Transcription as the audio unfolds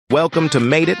Welcome to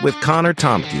Made It with Connor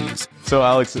Tompkins. So,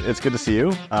 Alex, it's good to see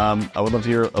you. I would love to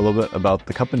hear a little bit about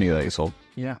the company that you sold.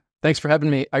 Yeah. Thanks for having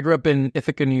me. I grew up in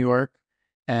Ithaca, New York,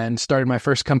 and started my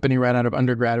first company right out of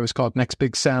undergrad. It was called Next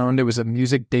Big Sound. It was a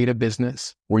music data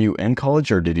business. Were you in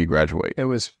college or did you graduate? It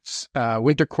was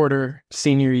winter quarter,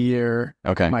 senior year.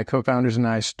 Okay. My co-founders and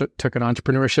I took an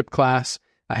entrepreneurship class.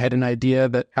 I had an idea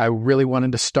that I really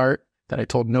wanted to start that I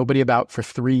told nobody about for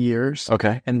 3 years.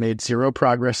 Okay. And made zero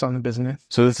progress on the business.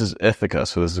 So this is Ithaca.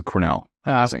 So this is Cornell.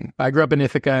 I grew up in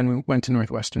Ithaca and we went to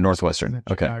Northwestern. Northwestern.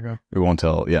 Okay. Chicago. We won't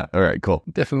tell. Yeah. All right. Cool.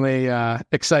 Definitely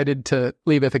excited to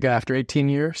leave Ithaca after 18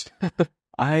 years.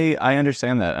 I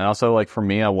understand that. And also, like, for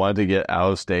me, I wanted to get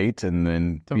out of state and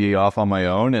then be off on my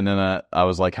own. And then I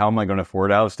was like, how am I going to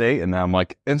afford out of state? And now I'm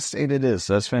like, in state it is.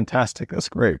 That's fantastic. That's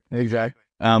great. Exactly.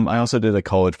 I also did a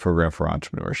college program for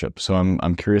entrepreneurship. So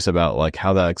I'm curious about like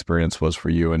how that experience was for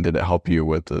you, and did it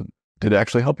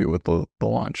actually help you with the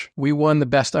launch? We won the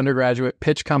best undergraduate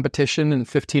pitch competition in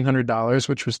 $1,500,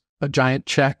 which was a giant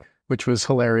check, which was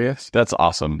hilarious. That's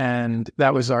awesome. And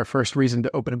that was our first reason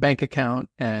to open a bank account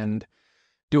and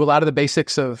do a lot of the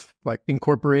basics of like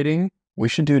incorporating. We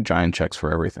should do giant checks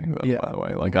for everything, though, by the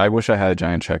way. Like, I wish I had a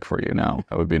giant check for you now.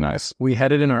 That would be nice. We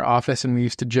had it in our office and we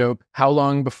used to joke, how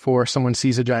long before someone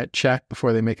sees a giant check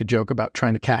before they make a joke about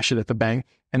trying to cash it at the bank?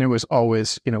 And it was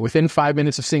always, within 5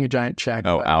 minutes of seeing a giant check,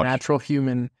 natural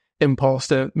human impulse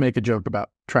to make a joke about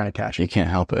trying to cash it. You can't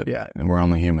help it. Yeah. And we're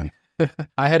only human.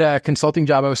 I had a consulting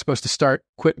job I was supposed to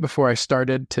quit before I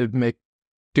started to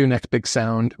do Next Big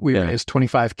Sound. We raised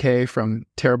 $25K from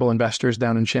terrible investors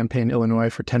down in Champaign, Illinois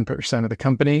for 10% of the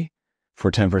company.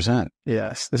 For 10%?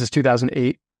 Yes. This is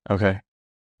 2008. Okay.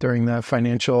 During the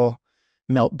financial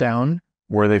meltdown.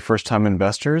 Were they first-time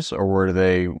investors or were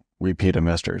they repeat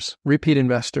investors? Repeat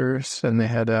investors. And they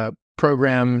had a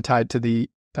program tied to the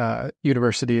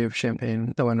University of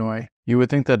Champaign, Illinois. You would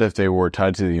think that if they were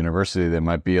tied to the university, they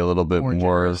might be a little bit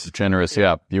more generous.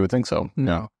 Yeah, you would think so.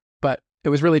 No. Yeah. But it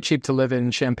was really cheap to live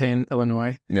in Champaign,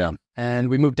 Illinois. Yeah. And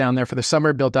we moved down there for the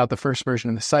summer, built out the first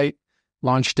version of the site,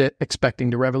 launched it,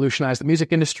 expecting to revolutionize the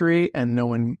music industry, and no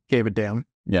one gave a damn.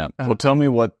 Yeah. Well, tell me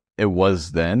what it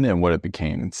was then and what it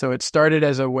became. So it started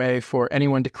as a way for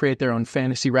anyone to create their own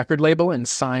fantasy record label and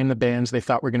sign the bands they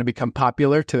thought were going to become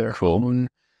popular to their own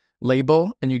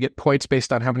label. And you get points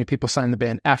based on how many people sign the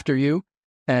band after you,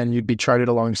 and you'd be charted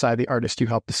alongside the artist you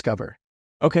helped discover.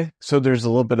 Okay. So there's a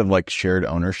little bit of like shared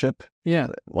ownership,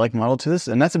 like model to this.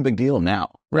 And that's a big deal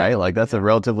now, right? Like that's a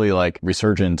relatively like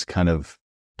resurgent kind of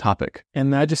topic.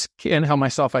 And I just can't help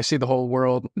myself. I see the whole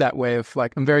world that way of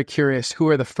like, I'm very curious, who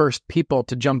are the first people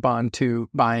to jump on to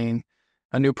buying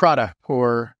a new product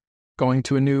or going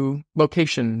to a new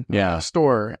location,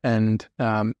 store? And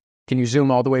can you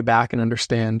zoom all the way back and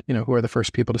understand, who are the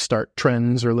first people to start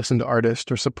trends or listen to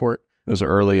artists or support? Those are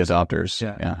early adopters.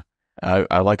 Yeah.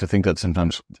 I like to think that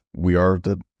sometimes we are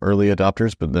the early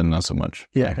adopters, but then not so much.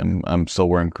 Yeah. Like I'm still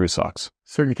wearing crew socks.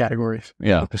 Certain categories.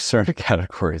 Yeah, there's certain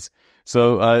categories.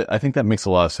 So I think that makes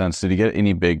a lot of sense. Did you get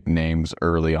any big names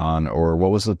early on, or what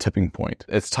was the tipping point?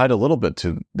 It's tied a little bit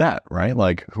to that, right?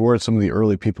 Like, who are some of the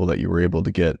early people that you were able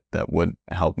to get that would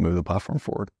help move the platform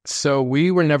forward? So we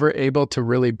were never able to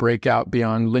really break out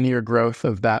beyond linear growth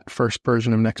of that first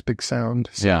version of Next Big Sound.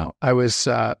 So I was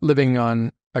living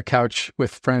on a couch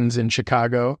with friends in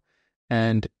Chicago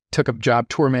and took a job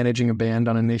tour managing a band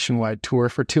on a nationwide tour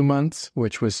for 2 months,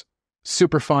 which was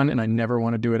super fun. And I never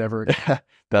want to do it ever again.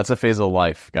 That's a phase of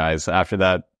life, guys. After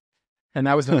that. And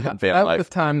that was the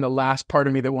time the last part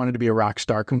of me that wanted to be a rock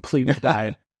star completely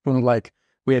died. When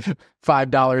we had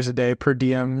 $5 a day per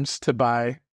DMs to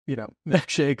buy,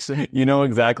 milkshakes. And, you know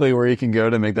exactly where you can go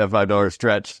to make that $5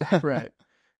 stretch. Right.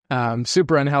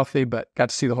 Super unhealthy, but got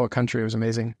to see the whole country. It was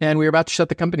amazing. And we were about to shut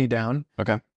the company down.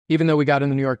 Okay. Even though we got in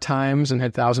the New York Times and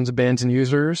had thousands of bands and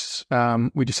users,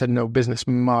 we just had no business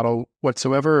model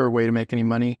whatsoever or way to make any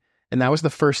money. And that was the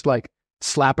first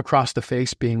slap across the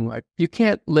face, being like, you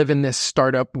can't live in this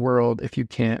startup world if you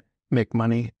can't make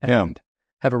money and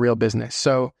have a real business.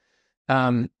 So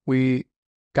we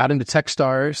got into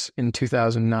Techstars in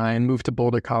 2009, moved to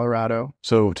Boulder, Colorado.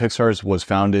 So Techstars was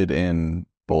founded in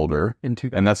Boulder,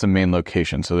 and that's the main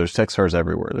location. So there's Techstars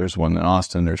everywhere. There's one in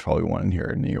Austin. There's probably one in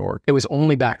here in New York. It was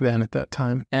only back then at that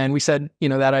time. And we said,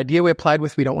 that idea we applied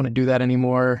with, we don't want to do that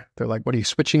anymore. They're like, what are you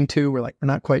switching to? We're like, we're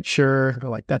not quite sure. They're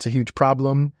like, that's a huge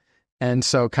problem. And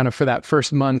so kind of for that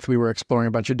first month, we were exploring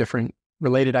a bunch of different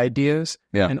related ideas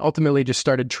and ultimately just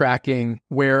started tracking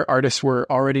where artists were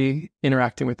already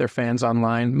interacting with their fans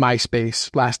online.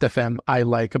 MySpace, Last.fm,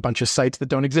 a bunch of sites that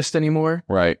don't exist anymore.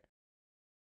 Right.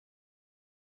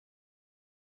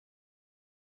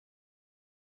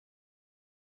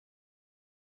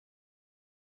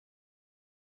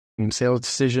 making sales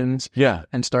decisions. Yeah.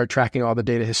 And start tracking all the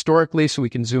data historically so we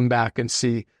can zoom back and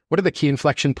see what are the key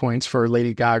inflection points for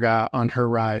Lady Gaga on her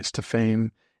rise to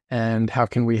fame, and how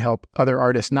can we help other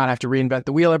artists not have to reinvent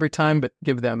the wheel every time, but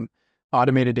give them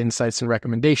automated insights and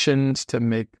recommendations to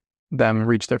make them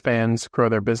reach their fans, grow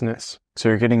their business. So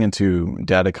you're getting into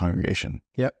data congregation.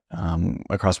 Yep.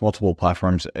 Across multiple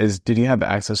platforms. Did you have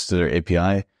access to their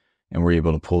API and were you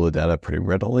able to pull the data pretty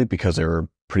readily because they were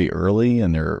pretty early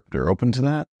and they're open to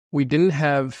that? We didn't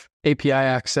have API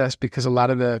access because a lot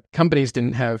of the companies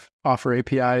didn't offer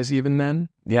APIs even then.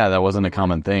 Yeah, that wasn't a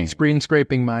common thing. Screen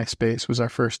scraping MySpace was our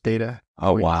first data.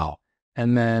 Oh, wow.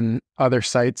 And then other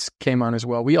sites came on as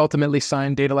well. We ultimately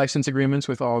signed data license agreements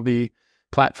with all the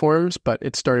platforms, but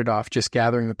it started off just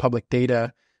gathering the public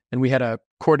data. And we had a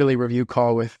quarterly review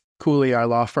call with Cooley, our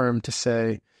law firm, to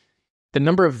say the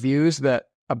number of views that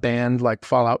a band like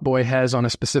Fall Out Boy has on a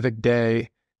specific day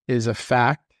is a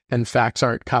fact, and facts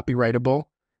aren't copyrightable.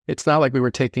 It's not like we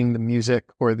were taking the music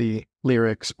or the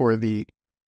lyrics or the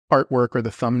artwork or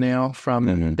the thumbnail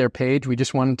from their page. We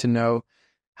just wanted to know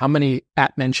how many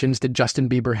 @mentions did Justin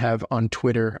Bieber have on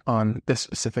Twitter on this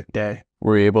specific day.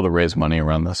 Were you able to raise money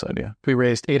around this idea? We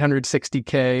raised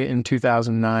 $860K in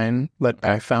 2009, led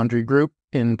by Foundry Group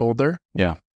in Boulder.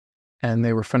 Yeah. And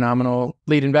they were phenomenal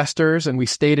lead investors. And we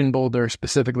stayed in Boulder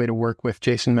specifically to work with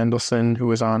Jason Mendelson, who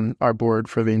was on our board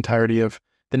for the entirety of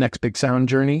the Next Big Sound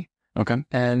journey. Okay.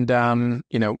 And,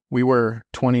 we were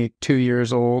 22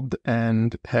 years old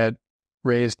and had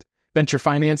raised venture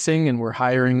financing and were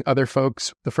hiring other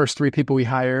folks. The first 3 people we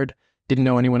hired didn't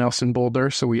know anyone else in Boulder,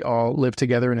 so we all lived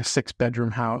together in a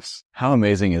 6-bedroom house. How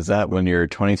amazing is that when you're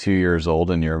 22 years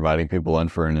old and you're inviting people in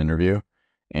for an interview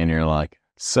and you're like,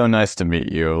 so nice to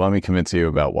meet you. Let me convince you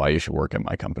about why you should work at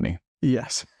my company.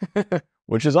 Yes.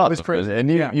 Which is awesome. And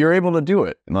you're able to do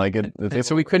it. And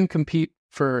so we couldn't compete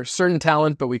for certain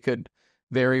talent, but we could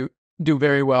do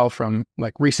very well from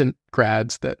like recent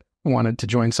grads that wanted to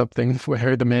join something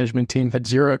where the management team had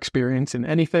zero experience in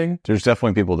anything. There's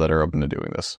definitely people that are open to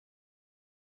doing this.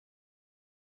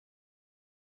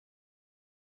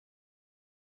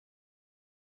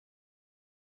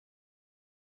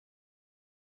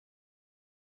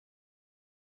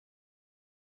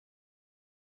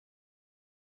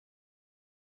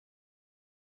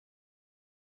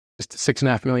 Just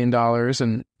 $6.5 million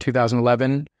in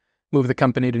 2011, moved the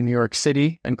company to New York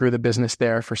City and grew the business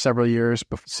there for several years.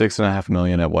 $6.5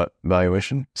 million at what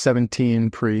valuation?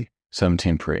 17 pre.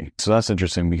 17 pre. So that's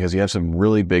interesting because you have some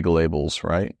really big labels,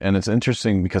 right? And it's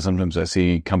interesting because sometimes I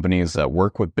see companies that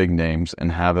work with big names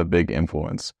and have a big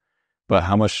influence, but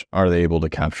how much are they able to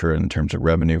capture in terms of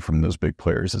revenue from those big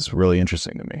players? It's really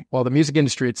interesting to me. Well, the music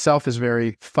industry itself is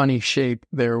very funny shape.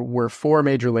 There were 4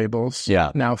 major labels,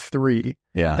 now 3,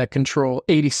 that control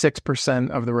 86%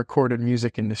 of the recorded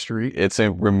music industry. It's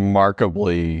a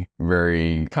remarkably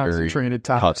very concentrated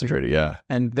topic. Concentrated, yeah.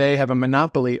 And they have a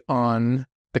monopoly on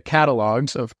the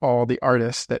catalogs of all the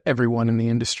artists that everyone in the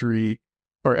industry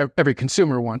or every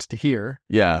consumer wants to hear.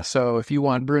 Yeah. So if you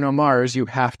want Bruno Mars, you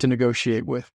have to negotiate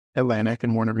with Atlantic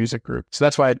and Warner Music Group. So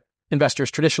that's why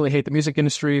investors traditionally hate the music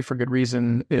industry for good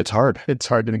reason. It's hard. It's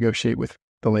hard to negotiate with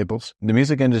the labels. The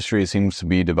music industry seems to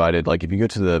be divided. Like if you go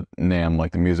to the NAMM,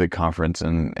 like the music conference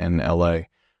in LA,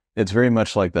 it's very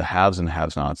much like the haves and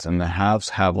have-nots. And the haves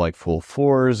have like full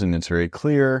floors and it's very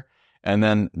clear. And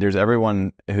then there's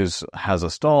everyone who has a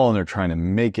stall and they're trying to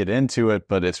make it into it,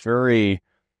 but it's very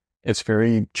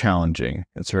challenging.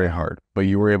 It's very hard. But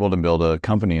you were able to build a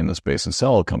company in the space and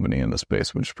sell a company in the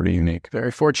space, which is pretty unique.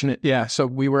 Very fortunate. Yeah. So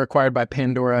we were acquired by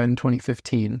Pandora in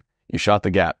 2015. You shot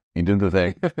the gap. You did the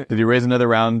thing. Did you raise another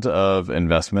round of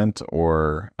investment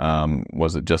or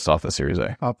was it just off the Series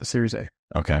A? Off the Series A.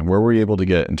 Okay. Where were you able to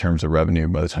get in terms of revenue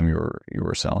by the time you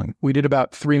were selling? We did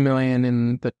about $3 million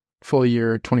in the full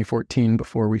year 2014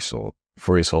 before we sold.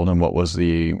 Before you sold, and what was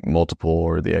the multiple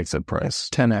or the exit price?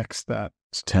 10x that.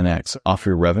 It's 10x off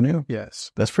your revenue?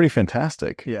 Yes. That's pretty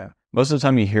fantastic. Yeah. Most of the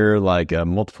time you hear like a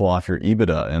multiple off your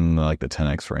EBITDA in like the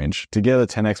 10x range. To get a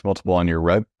 10x multiple on your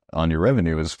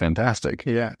revenue is fantastic.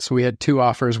 Yeah. So we had 2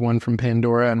 offers, one from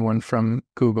Pandora and one from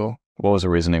Google. What was the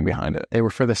reasoning behind it? They were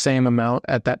for the same amount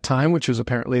at that time, which was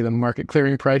apparently the market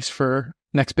clearing price for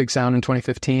Next Big Sound in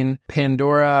 2015.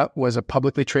 Pandora was a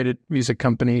publicly traded music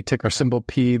company, ticker symbol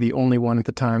P, the only one at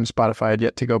the time. Spotify had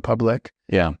yet to go public.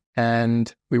 Yeah.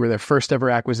 And we were their first ever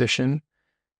acquisition.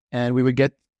 And we would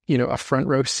get, a front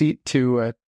row seat to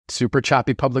a super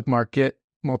choppy public market,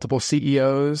 multiple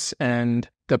CEOs. And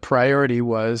the priority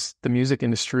was the music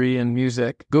industry and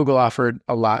music. Google offered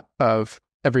a lot of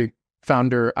every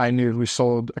founder I knew who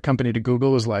sold a company to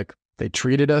Google was like, they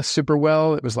treated us super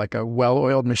well. It was like a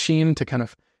well-oiled machine to kind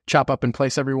of chop up and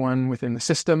place everyone within the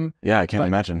system. Yeah, I can't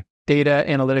imagine. Data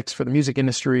analytics for the music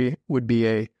industry would be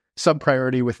a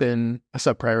sub-priority within a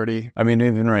sub-priority. I mean,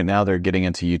 even right now, they're getting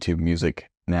into YouTube music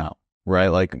now, right?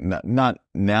 Like, not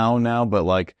now, but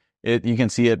like you can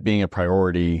see it being a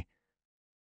priority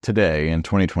today in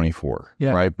 2024,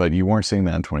 right? But you weren't seeing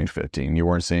that in 2015. You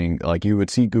weren't seeing, like, you would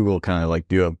see Google kind of like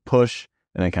do a push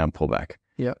and then kind of pull back.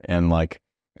 Yeah. And like,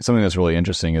 something that's really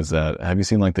interesting is that, have you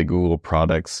seen like the Google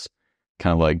products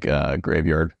kind of like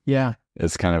graveyard? Yeah.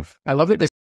 It's kind of, I love that they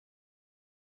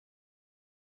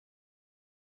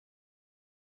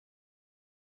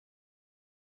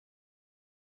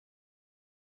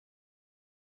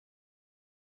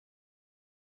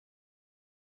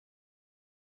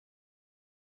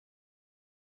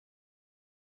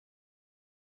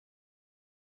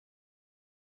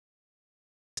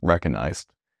recognized,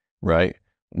 right?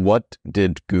 What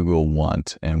did Google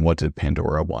want and what did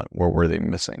Pandora want? What were they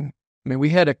missing? I mean, we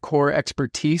had a core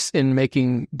expertise in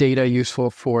making data useful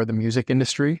for the music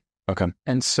industry. Okay.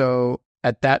 And so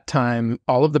at that time,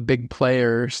 all of the big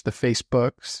players, the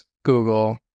Facebooks,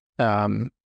 Google,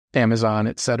 Amazon,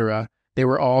 et cetera, they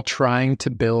were all trying to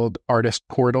build artist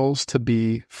portals to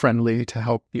be friendly to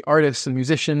help the artists and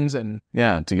musicians and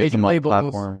to get them on the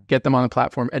platform. Get them on the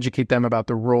platform, educate them about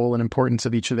the role and importance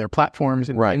of each of their platforms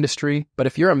in the industry. But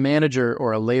if you're a manager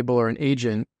or a label or an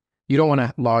agent, you don't want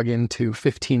to log into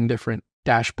 15 different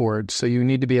dashboards. So you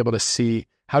need to be able to see,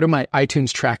 how do my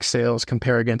iTunes track sales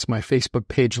compare against my Facebook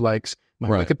page likes, my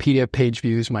Wikipedia page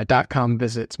views, my .com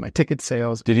visits, my ticket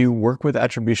sales. Did you work with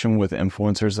attribution with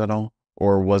influencers at all?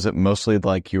 Or was it mostly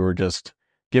like you were just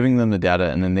giving them the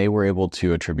data and then they were able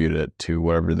to attribute it to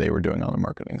whatever they were doing on the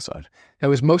marketing side? It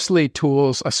was mostly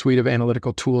tools, a suite of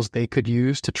analytical tools they could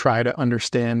use to try to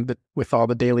understand that with all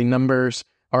the daily numbers,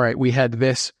 all right, we had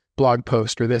this blog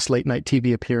post or this late night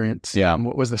TV appearance. Yeah.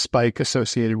 What was the spike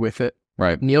associated with it?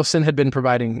 Right. Nielsen had been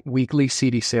providing weekly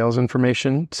CD sales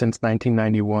information since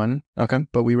 1991. Okay.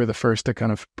 But we were the first to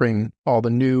kind of bring all the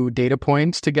new data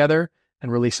points together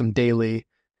and release them daily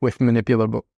with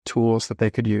manipulable tools that they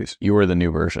could use. You were the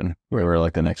new version. We were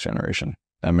like the next generation.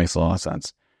 That makes a lot of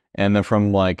sense. And then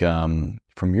from like, from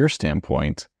your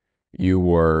standpoint,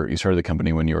 you started the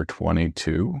company when you were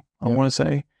 22, I want to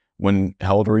say.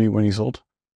 How old were you when you sold?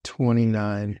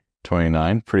 29.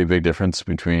 29. Pretty big difference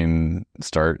between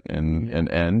start and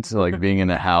end. So like being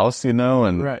in a house,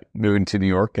 and moving to New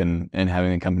York and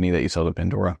having a company that you sold to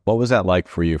Pandora. What was that like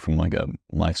for you from like a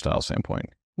lifestyle standpoint?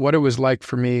 What it was like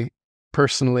for me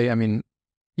personally, I mean,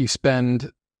 you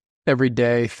spend every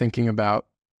day thinking about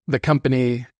the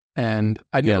company, and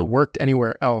I never worked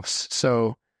anywhere else.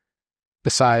 So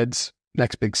besides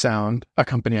Next Big Sound, a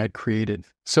company I'd created.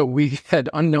 So we had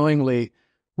unknowingly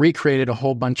recreated a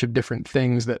whole bunch of different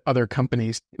things that other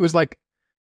companies, it was like,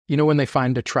 when they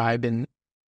find a tribe in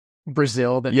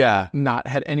Brazil that not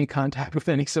had any contact with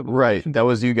any civilization. Right. That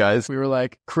was you guys. We were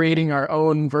like creating our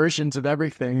own versions of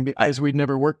everything because we'd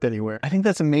never worked anywhere. I think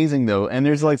that's amazing though. And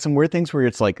there's like some weird things where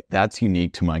it's like, that's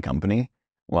unique to my company.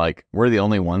 Like we're the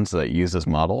only ones that use this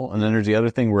model. And then there's the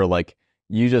other thing where like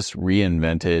you just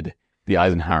reinvented the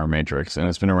Eisenhower matrix and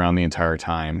it's been around the entire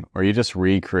time, or you just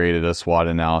recreated a SWOT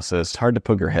analysis. It's hard to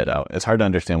poke your head out. It's hard to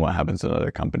understand what happens in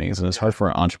other companies. And it's hard for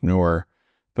an entrepreneur,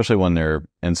 especially when they're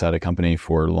inside a company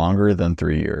for longer than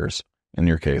 3 years, in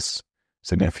your case,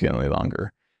 significantly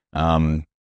longer.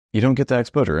 You don't get that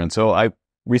exposure. And so I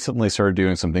recently started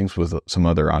doing some things with some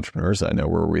other entrepreneurs that I know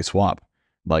where we swap.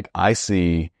 Like I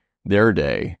see their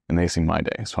day and they see my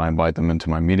day. So I invite them into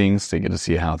my meetings. They get to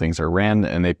see how things are ran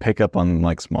and they pick up on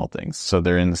like small things. So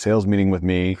they're in the sales meeting with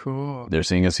me. Cool. They're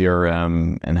seeing a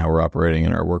CRM and how we're operating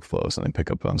in our workflows, and they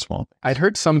pick up on small things. I'd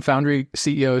heard some foundry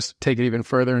CEOs take it even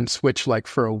further and switch like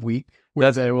for a week where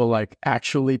they will like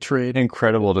actually trade.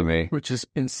 Incredible to me. Which is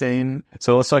insane.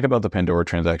 So let's talk about the Pandora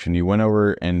transaction. You went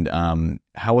over and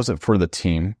how was it for the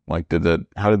team? Like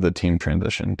how did the team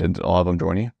transition? Did all of them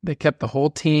join you? They kept the whole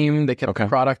team. They kept the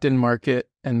product in market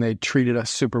and they treated us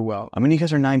super well. I mean, you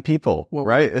guys are 9 people,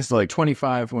 right? It's like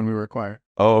 25 when we were acquired.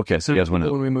 Oh, okay. So you guys went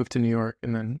when we moved to New York,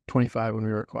 and then 25 when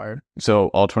we were acquired. So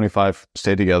all 25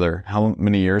 stayed together. How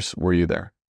many years were you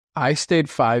there? I stayed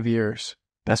 5 years.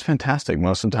 That's fantastic.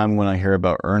 Most of the time when I hear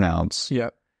about earnouts,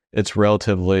 it's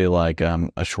relatively like a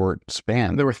short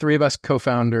span. There were 3 of us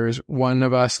co-founders. One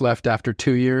of us left after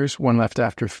 2 years. One left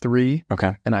after 3.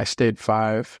 Okay. And I stayed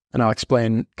 5. And I'll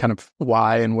explain kind of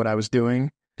why and what I was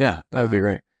doing. Yeah, that would be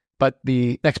great. But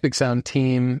the Next Big Sound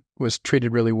team was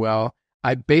treated really well.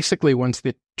 I basically, once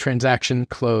the transaction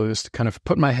closed, kind of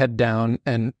put my head down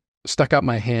and stuck out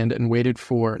my hand and waited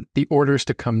for the orders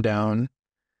to come down.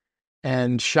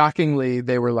 And shockingly,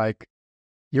 they were like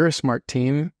you're a smart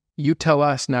team. You tell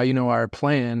us, now you know our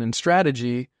plan and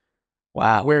strategy.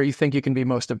 Wow. Where you think you can be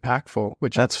most impactful,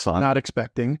 which that's fun. Not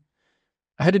expecting.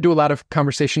 I had to do a lot of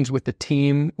conversations with the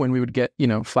team when we would get,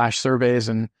 flash surveys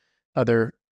and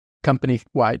other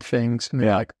company-wide things. And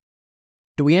they're like,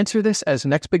 do we answer this as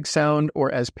Next Big Sound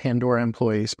or as Pandora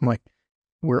employees? I'm like,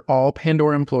 we're all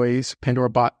Pandora employees. Pandora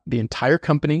bought the entire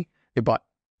company. They bought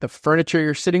the furniture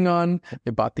you're sitting on.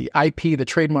 They bought the IP, the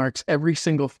trademarks, every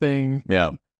single thing.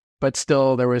 Yeah. But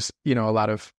still, there was, a lot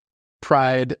of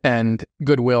pride and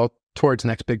goodwill towards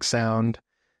Next Big Sound.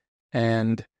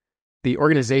 And the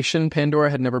organization, Pandora,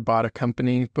 had never bought a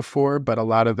company before, but all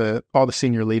the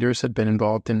senior leaders had been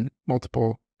involved in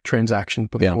multiple transactions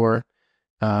before.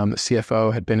 Yeah. The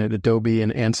CFO had been at Adobe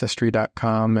and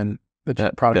Ancestry.com and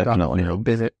the product owner,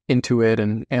 visit Intuit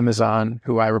and Amazon,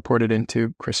 who I reported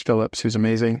into, Chris Phillips, who's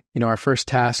amazing. Our first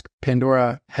task,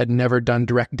 Pandora had never done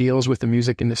direct deals with the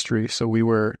music industry. So we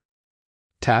were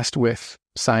tasked with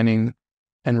signing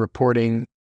and reporting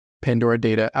Pandora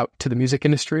data out to the music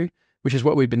industry, which is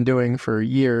what we've been doing for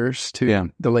years to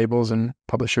the labels and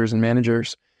publishers and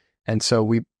managers. And so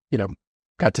we,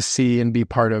 got to see and be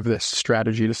part of this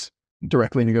strategy to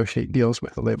directly negotiate deals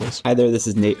with the labels. Hi there, this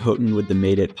is Nate Houghton with the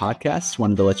Made It podcast.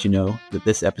 Wanted to let you know that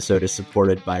this episode is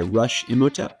supported by Rush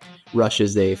Imhotep. Rush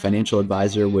is a financial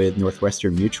advisor with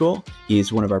Northwestern Mutual.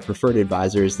 He's one of our preferred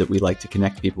advisors that we like to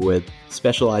connect people with,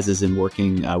 specializes in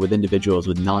working with individuals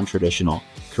with non-traditional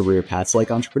career paths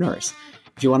like entrepreneurs.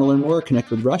 If you want to learn more or connect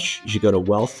with Rush, you should go to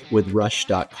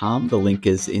wealthwithrush.com. The link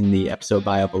is in the episode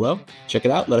bio below. Check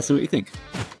it out. Let us know what you think.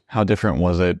 How different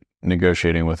was it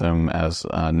negotiating with him as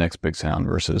Next Big Sound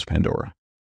versus Pandora?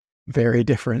 Very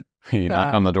different. You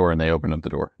knock on the door and they open up the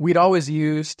door. We'd always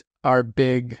used our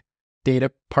big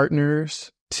data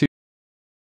partners to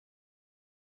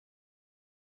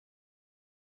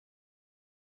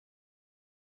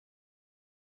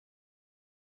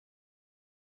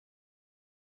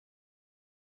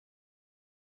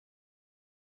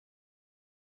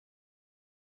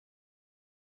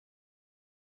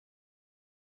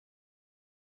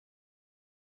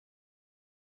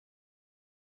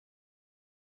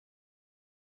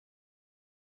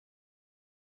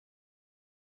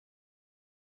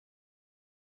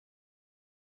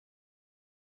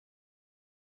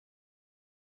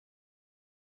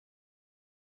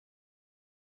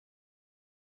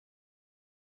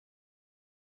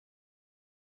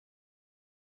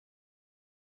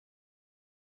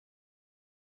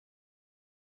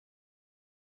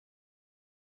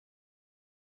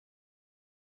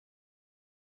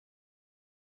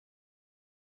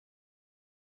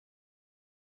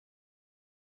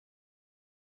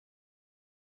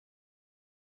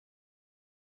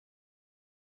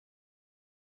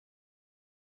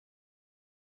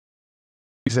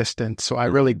existence. So I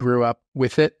really grew up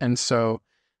with it. And so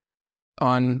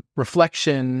on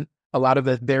reflection, a lot of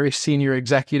the very senior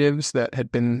executives that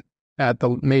had been at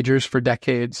the majors for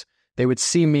decades, they would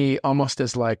see me almost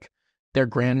as like their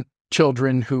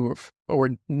grandchildren who were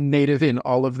native in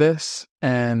all of this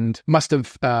and must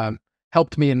have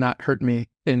helped me and not hurt me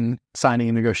in signing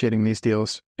and negotiating these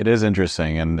deals. It is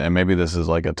interesting, and maybe this is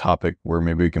like a topic where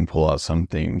maybe we can pull out some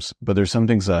themes, but there's some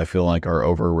things that I feel like are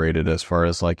overrated as far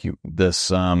as like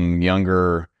this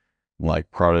younger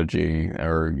like prodigy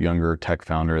or younger tech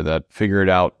founder that figured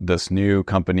out this new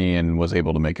company and was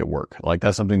able to make it work. Like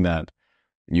that's something that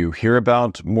you hear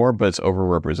about more, but it's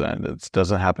overrepresented. It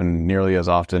doesn't happen nearly as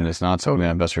often. It's not something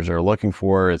that investors are looking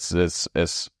for.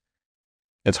 It's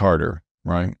harder,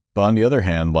 right? But on the other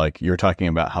hand, like you're talking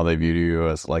about how they view you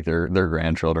as like their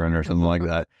grandchildren or something like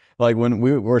that. Like when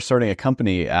we were starting a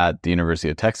company at the University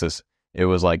of Texas, it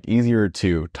was like easier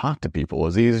to talk to people. It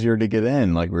was easier to get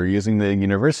in. Like we were using the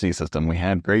university system. We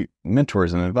had great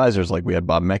mentors and advisors. Like we had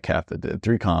Bob Metcalf that did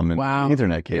 3Com and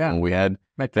Ethernet cable. Yeah. We had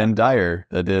Ben Dyer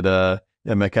that did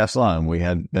Metcalf's Law. And we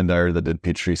had Ben Dyer that did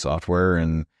Peachtree Software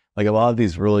and like a lot of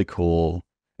these really cool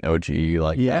OG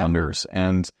founders.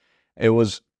 And it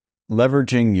was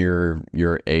leveraging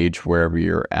your age wherever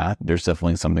you're at. There's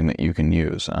definitely something that you can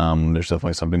use. There's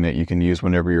definitely something that you can use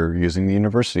whenever you're using the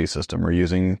university system or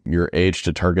using your age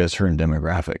to target a certain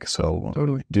demographic. So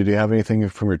totally. Did you have anything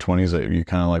from your 20s that you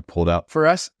kind of like pulled out? For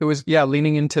us, it was,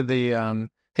 leaning into the,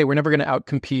 hey, we're never going to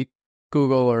outcompete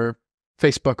Google or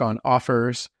Facebook on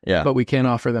offers, but we can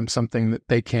offer them something that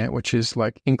they can't, which is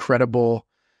like incredible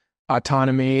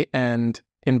autonomy and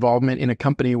involvement in a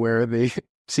company where the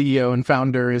CEO and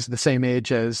founder is the same age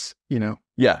as,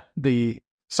 the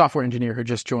software engineer who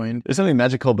just joined. There's something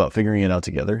magical about figuring it out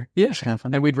together. Yeah. It's kind of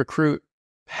fun. And we'd recruit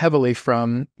heavily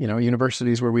from,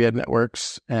 universities where we had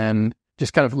networks and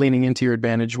just kind of leaning into your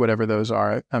advantage, whatever those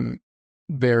are. I'm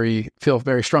feel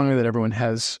very strongly that everyone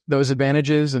has those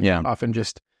advantages. And often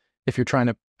just, if you're trying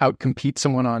to outcompete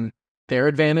someone on their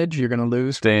advantage, you're going to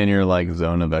lose. Stay in your like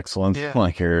zone of excellence,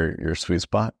 like your sweet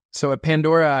spot. So at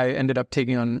Pandora, I ended up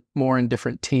taking on more in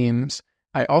different teams.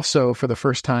 I also, for the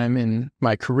first time in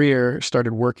my career,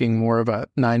 started working more of a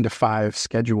 9-to-5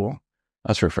 schedule.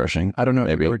 That's refreshing. I don't know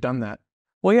if you've ever done that.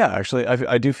 Well, yeah, actually,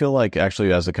 I do feel like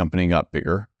actually as the company got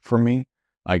bigger for me,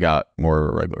 I got more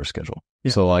of a regular schedule.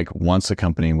 Yeah. So like once the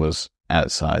company was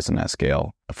at size and at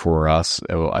scale, for us,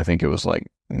 I think it was like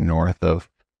north of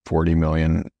 40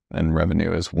 million in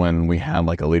revenue is when we had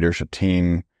like a leadership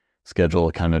team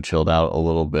schedule kind of chilled out a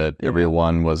little bit. Yeah.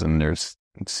 Everyone was in their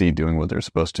seat doing what they're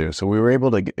supposed to. So we were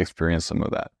able to experience some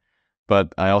of that.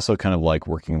 But I also kind of like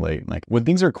working late. Like when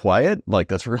things are quiet, like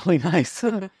that's really nice.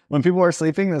 When people are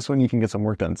sleeping, that's when you can get some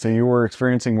work done. So you were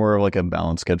experiencing more of like a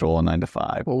balanced schedule, a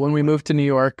 9-to-5. Well, when we moved to New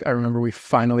York, I remember we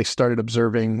finally started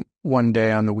observing one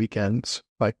day on the weekends,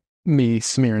 like me,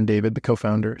 Samir, and David, the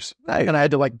co-founders. Nice. And I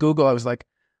had to like Google, I was like,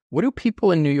 what do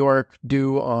people in New York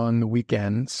do on the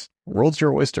weekends? World's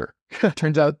your oyster.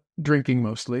 Turns out drinking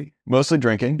mostly. Mostly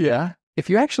drinking. Yeah. If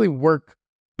you actually work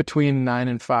between 9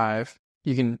 and 5,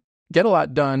 you can get a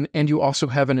lot done, and you also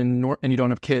have and you don't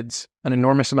have kids, an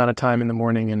enormous amount of time in the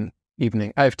morning and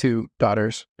evening. I have 2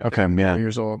 daughters. Okay, yeah. 4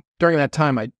 years old. During that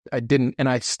time, I didn't, and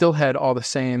I still had all the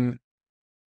same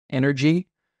energy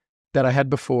that I had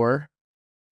before.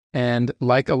 And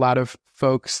like a lot of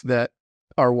folks that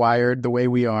are wired the way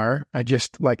we are, I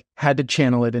just like had to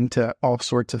channel it into all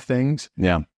sorts of things.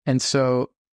 Yeah. And so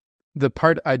the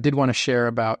part I did want to share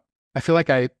about, I feel like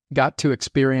I got to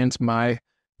experience my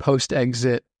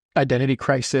post-exit identity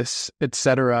crisis,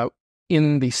 etc.,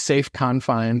 in the safe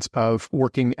confines of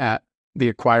working at the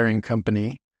acquiring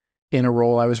company in a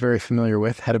role I was very familiar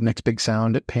with, head of Next Big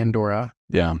Sound at Pandora.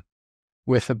 Yeah.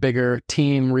 With a bigger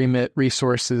team, remit,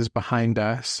 resources behind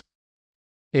us,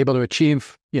 able to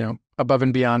achieve, above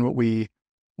and beyond what we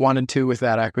wanted to with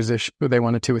that acquisition, what they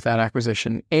wanted to with that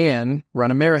acquisition, and run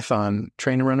a marathon,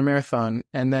 train to run a marathon,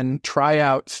 and then try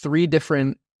out 3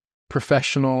 different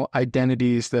professional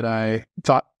identities that I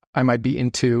thought I might be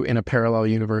into in a parallel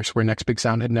universe where Next Big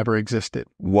Sound had never existed.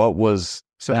 What was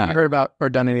so that? Have you heard about or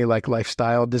done any like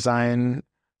lifestyle design?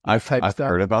 I've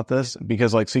heard about this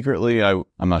because like secretly, I'm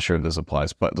not sure if this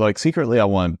applies, but like secretly I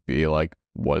want to be like,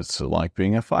 what's it like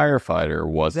being a firefighter?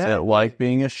 What's it like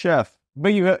being a chef? But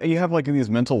you have like these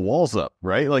mental walls up,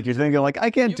 right? Like you're thinking like,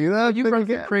 I can't do that. You can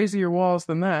get crazier walls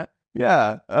than that.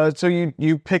 Yeah. So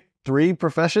you pick 3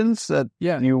 professions that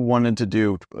you wanted to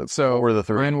do. So what were the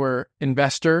 3? Mine were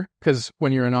investor, because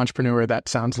when you're an entrepreneur, that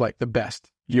sounds like the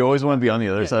best. You always want to be on the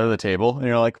other side of the table. And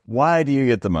you're like, why do you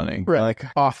get the money? Right. Like,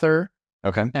 author.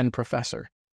 Okay. And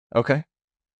professor. Okay.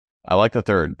 I like the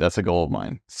 3rd. That's a goal of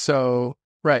mine. So,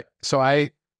 right. So I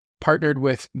partnered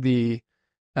with the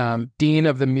dean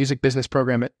of the music business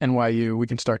program at NYU. We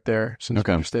can start there since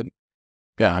you're interested.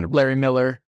 Yeah. 100%. Larry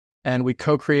Miller. And we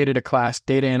co-created a class,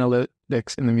 Data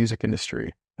Analytics in the Music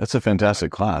Industry. That's a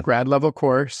fantastic class. Grad level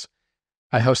course.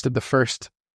 I hosted the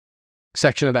first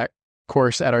section of that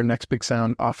course at our Next Big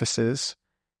Sound offices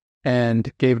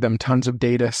and gave them tons of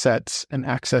data sets and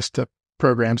access to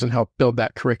programs and helped build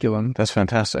that curriculum. That's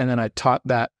fantastic. And then I taught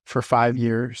that for 5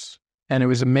 years. And it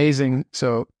was amazing.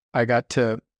 So I got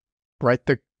to write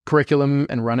the curriculum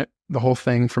and run it, the whole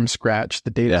thing from scratch, the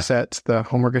data sets, the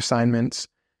homework assignments.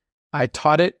 I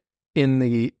taught it in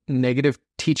the negative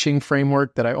teaching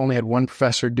framework that I only had one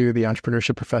professor do, the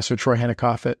entrepreneurship professor, Troy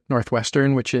Hennekoff at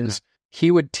Northwestern, which is he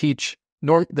would teach,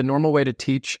 the normal way to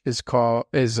teach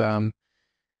I'm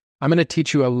going to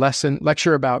teach you a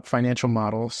lecture about financial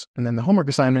models. And then the homework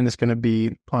assignment is going to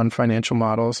be on financial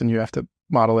models, and you have to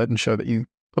model it and show that you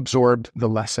absorbed the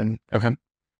lesson. Okay.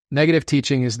 Negative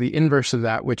teaching is the inverse of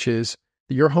that, which is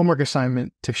your homework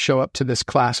assignment to show up to this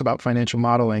class about financial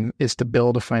modeling is to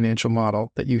build a financial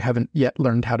model that you haven't yet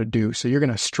learned how to do. So you're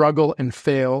going to struggle and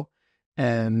fail,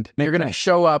 and you're going to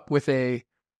show up with a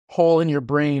hole in your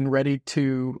brain ready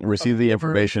to receive the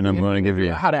information I'm going to give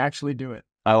you. How to actually do it.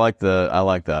 I like that.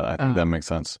 I think that makes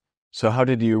sense. So how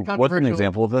did you, what's an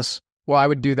example of this? Well, I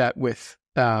would do that with,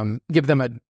 give them a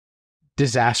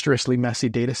disastrously messy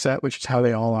data set, which is how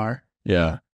they all are.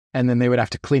 Yeah. And then they would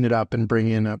have to clean it up and bring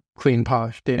in a clean,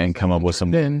 polished data and come up with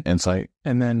some insight.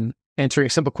 And then answering a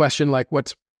simple question like,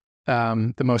 what's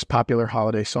the most popular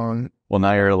holiday song? Well,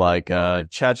 now you're like,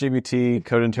 ChatGPT,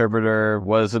 code interpreter,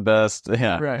 what is the best?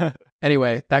 Yeah. Right.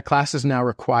 Anyway, that class is now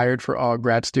required for all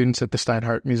grad students at the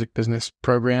Steinhardt Music Business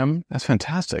Program. That's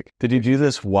fantastic. Did you do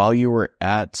this while you were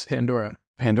at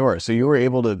Pandora? So you were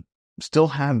able to still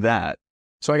have that.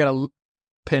 So I got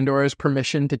Pandora's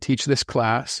permission to teach this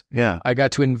class. Yeah. I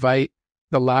got to invite,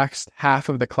 the last half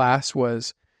of the class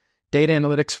was data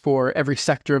analytics for every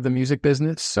sector of the music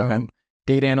business. So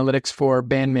data analytics for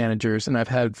band managers. And I've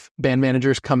had band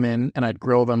managers come in and I'd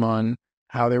grill them on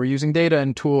how they were using data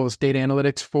and tools, data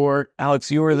analytics for... Alex,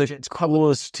 you were the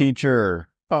coolest teacher.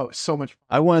 Oh, so much fun.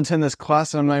 I want to attend this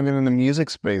class and I'm not even in the music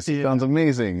space. It sounds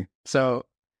amazing. So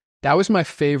that was my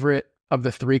favorite of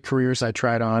the 3 careers I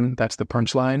tried on. That's the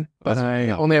punchline. But I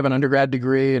only have an undergrad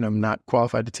degree and I'm not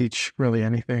qualified to teach really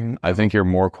anything. I think you're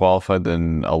more qualified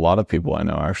than a lot of people I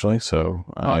know, actually. So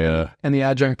and the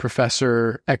adjunct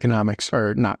professor economics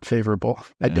are not favorable.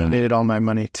 I donated all my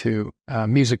money to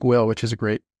Music Will, which is a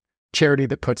great charity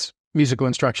that puts musical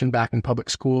instruction back in public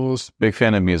schools. Big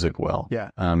fan of Music Will.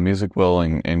 Yeah. Music Will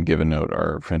and Give a Note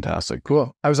are fantastic.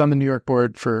 Cool. I was on the New York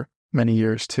board for many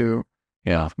years too.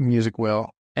 Yeah. Music Will.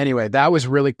 Anyway, that was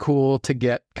really cool to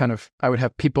get I would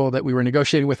have people that we were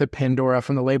negotiating with at Pandora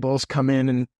from the labels come in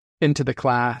and into the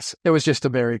class. It was just a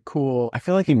very cool... I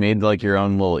feel like you made like your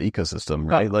own little ecosystem,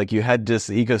 right? Like you had this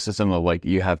ecosystem of like,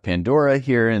 you have Pandora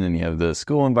here and then you have the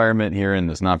school environment here and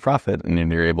this nonprofit and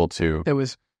then you're able to...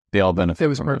 They all benefit. It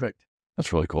was perfect.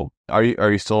 That's really cool. Are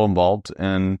you still involved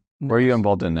in... Where are you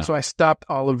involved in now? So I stopped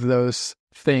all of those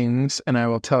things and I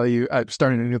will tell you, I'm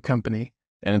starting a new company.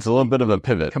 And it's a little bit of a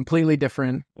pivot. Completely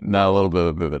different. Not a little bit of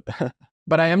a pivot.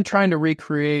 But I am trying to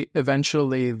recreate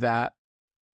eventually that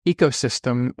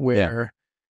ecosystem where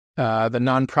the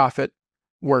nonprofit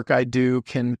work I do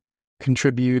can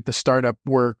contribute, the startup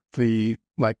work, it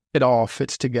all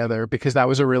fits together, because that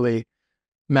was a really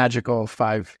magical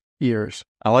 5 years.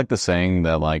 I like the saying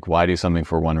that like, why do something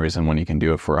for one reason when you can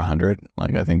do it for 100?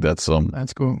 Like, I think that's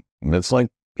cool. It's like,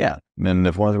 yeah. And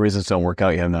if one of the reasons don't work out,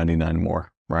 you have 99 more.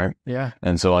 Right? Yeah.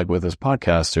 And so like with this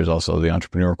podcast, there's also the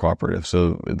Entrepreneur Cooperative.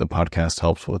 So the podcast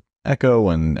helps with Echo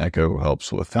and Echo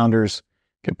helps with founders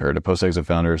compared to post-exit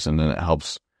founders. And then it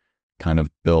helps kind of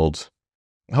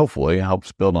hopefully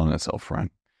helps build on itself, right?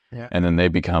 Yeah. And then they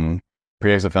become,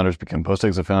 pre-exit founders become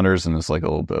post-exit founders, and it's like a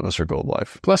little bit of a circle of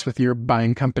life. Plus with your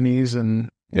buying companies and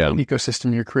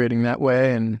ecosystem you're creating that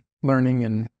way and learning.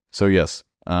 And so yes,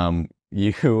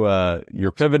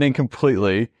 you're pivoting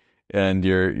completely. And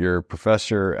you're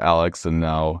Professor Alex, and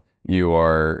now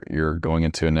you're going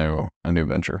into a new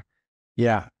venture.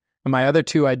 Yeah. And my other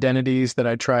 2 identities that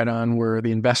I tried on were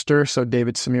the investor. So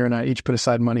David, Samir, and I each put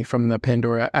aside money from the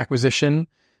Pandora acquisition.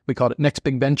 We called it Next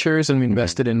Big Ventures, and we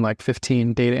invested in like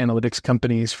 15 data analytics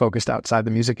companies focused outside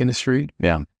the music industry.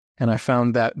 Yeah. And I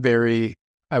found that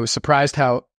I was surprised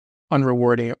how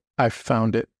unrewarding I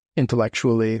found it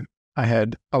intellectually. I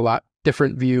had a lot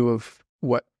different view of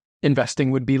what investing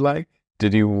would be like.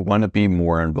 Did you want to be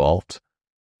more involved?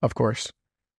 Of course.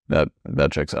 That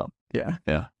checks out. Yeah.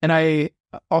 Yeah. And I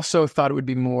also thought it would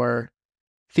be more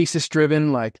thesis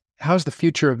driven, like how's the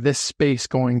future of this space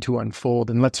going to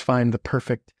unfold? And let's find the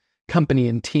perfect company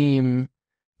and team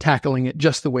tackling it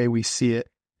just the way we see it.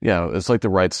 Yeah, it's like the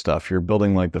right stuff. You're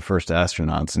building like the first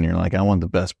astronauts and you're like, I want the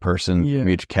best person in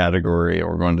each category,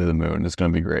 or we're going to the moon. It's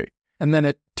going to be great. And then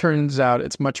it turns out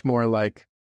it's much more like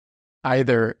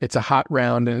either it's a hot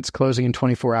round and it's closing in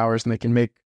 24 hours and they can make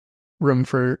room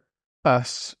for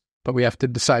us, but we have to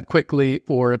decide quickly,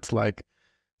 or it's like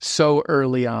so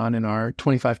early on in our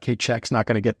 25K check's not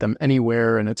going to get them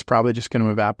anywhere and it's probably just going to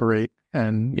evaporate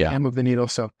and can't move the needle.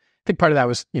 So I think part of that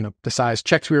was, the size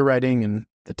checks we were writing and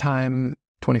the time,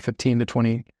 2015 to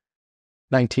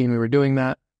 2019, we were doing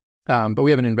that. But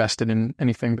we haven't invested in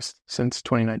anything since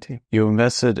 2019. You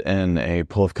invested in a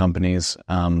pool of companies,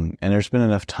 and there's been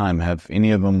enough time. Have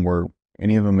any of them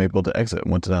able to exit?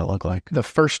 What did that look like? The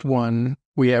first one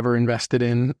we ever invested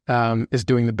in is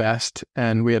doing the best,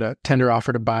 and we had a tender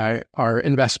offer to buy our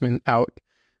investment out,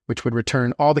 which would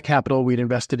return all the capital we'd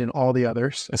invested in all the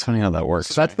others. It's funny how that works.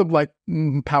 So that's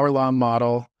the power law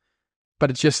model, but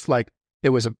it's just like it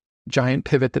was a giant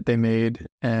pivot that they made,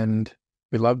 and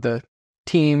we loved the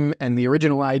team and the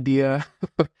original idea.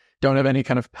 Don't have any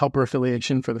kind of helper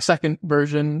affiliation for the second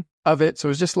version of it. So it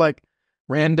was just like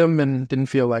random and didn't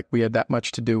feel like we had that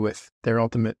much to do with their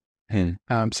ultimate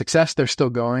success. They're still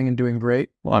going and doing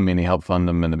great. Well, I mean, he helped fund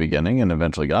them in the beginning and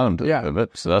eventually got them to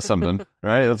pivot. So that's something,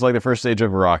 right? It's like the first stage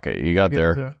of a rocket. You got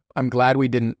there. Yeah. I'm glad we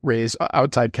didn't raise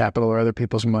outside capital or other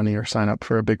people's money or sign up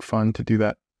for a big fund to do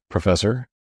that. Professor,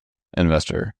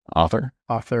 investor, author.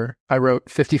 I wrote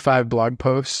 55 blog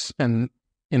posts and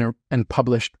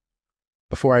published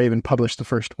before I even published the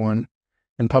first one,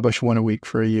 and published one a week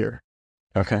for a year.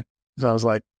 Okay. So I was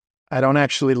like, I don't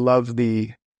actually love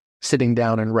the sitting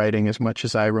down and writing as much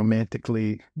as I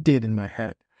romantically did in my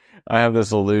head. I have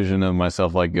this illusion of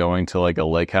myself like going to like a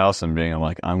lake house and being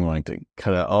like, I'm going to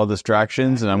cut out all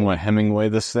distractions and I'm going to Hemingway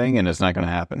this thing, and it's not going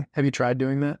to happen. Have you tried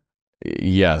doing that?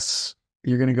 Yes.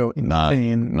 You're going to go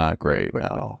insane. Not great.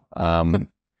 No. I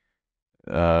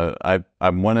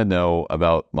want to know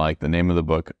about like the name of the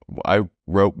book. I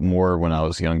wrote more when I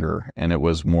was younger, and it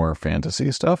was more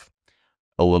fantasy stuff,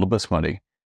 a little bit smutty,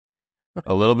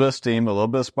 a little bit of steam, a little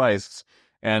bit of spice,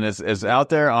 and it's out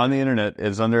there on the internet.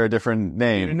 It's under a different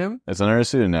name. Pseudonym? It's under a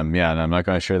pseudonym, yeah. And I'm not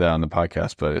going to share that on the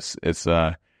podcast, but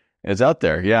it's out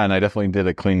there, yeah. And I definitely did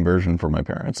a clean version for my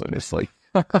parents. I just like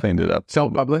cleaned it up.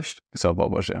 Self-published,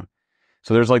 yeah.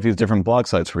 So there's like these different blog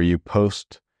sites where you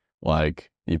post and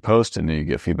then you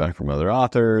get feedback from other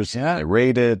authors. Yeah. They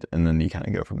rate it, and then you kind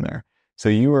of go from there. So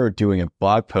you are doing a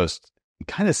blog post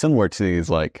kind of similar to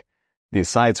these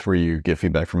sites where you get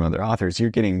feedback from other authors. You're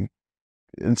getting,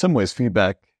 in some ways,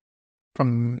 feedback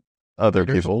from other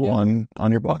people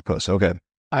on your blog post. Okay.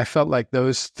 I felt like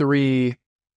those three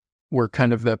were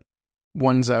kind of the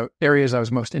areas I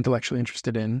was most intellectually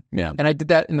interested in. Yeah. And I did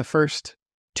that in the first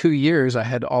 2 years. I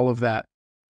had all of that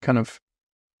kind of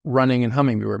running and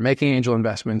humming. We were making angel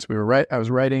investments. I was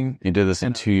writing. You did this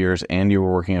in 2 years, and you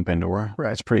were working at Pandora.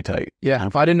 Right. It's pretty tight. Yeah.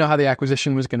 I didn't know how the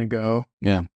acquisition was going to go.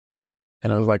 Yeah.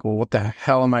 And I was like, well, what the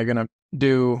hell am I going to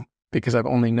do? Because I've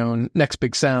only known Next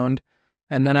Big Sound.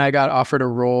 And then I got offered a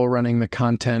role running the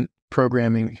content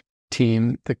programming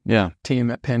team,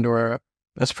 team at Pandora.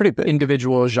 That's pretty big.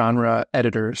 Individual genre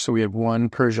editors. So we have one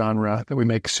per genre that we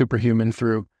make superhuman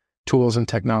through tools and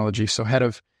technology. So head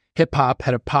of hip hop,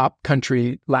 head of pop,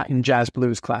 country, Latin, jazz,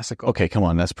 blues, classical. Okay, come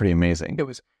on. That's pretty amazing. It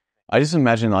was. I just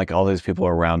imagine like all these people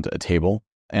around a table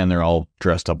and they're all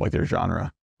dressed up like their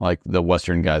genre. Like the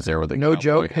Western guys there with the no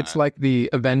joke. It's like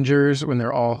the Avengers when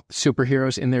they're all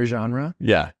superheroes in their genre.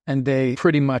 Yeah. And they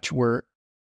pretty much were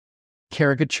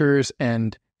caricatures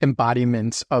and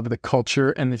embodiments of the culture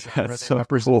and the genre. That's so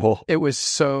cool. It was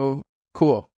so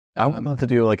cool. I'm about to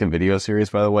do like a video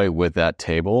series, by the way, with that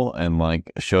table and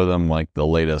like show them like the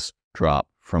latest drop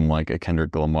from like a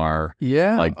Kendrick Lamar,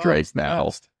 like Drake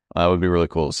battle. That would be really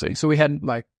cool to see. So we had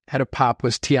like head of pop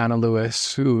was Tiana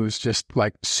Lewis, who was just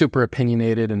like super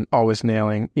opinionated and always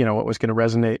nailing, what was going to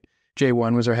resonate.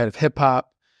 J1 was our head of hip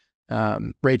hop.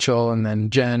 Rachel and then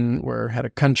Jen were head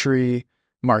of country.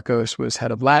 Marcos was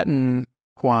head of Latin.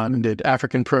 Juan did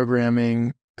African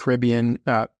programming, Caribbean.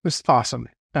 It was awesome.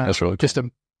 That's really cool. Just a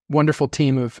wonderful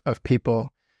team of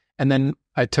people. And then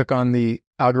I took on the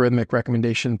algorithmic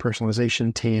recommendation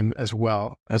personalization team as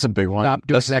well. That's a big one. Not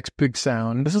doing Next Big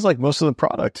Sound. This is like most of the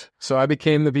product. So I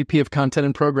became the VP of content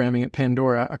and programming at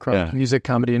Pandora across music,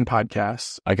 comedy, and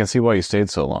podcasts. I can see why you stayed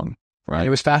so long, right? And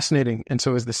it was fascinating. And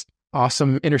so it was this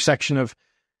awesome intersection of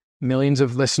millions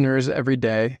of listeners every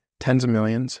day, tens of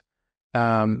millions,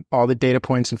 all the data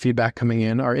points and feedback coming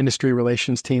in, our industry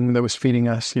relations team that was feeding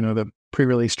us, the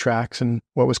pre-release tracks and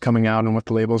what was coming out and what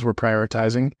the labels were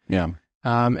prioritizing. Yeah.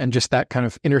 And just that kind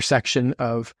of intersection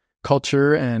of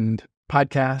culture and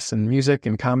podcasts and music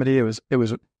and comedy. It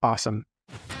was awesome.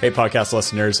 Hey, podcast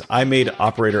listeners. I made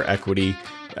Operator Equity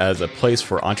as a place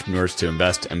for entrepreneurs to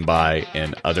invest and buy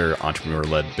in other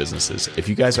entrepreneur-led businesses. If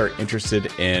you guys are interested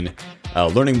in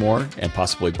learning more and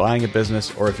possibly buying a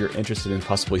business, or if you're interested in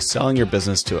possibly selling your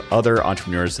business to other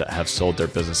entrepreneurs that have sold their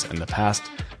business in the past,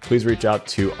 please reach out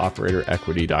to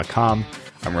operatorequity.com.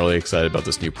 I'm really excited about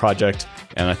this new project,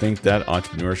 and I think that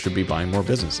entrepreneurs should be buying more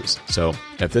businesses. So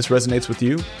if this resonates with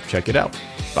you, check it out.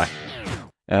 Bye.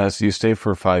 So you stayed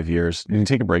for 5 years. Did you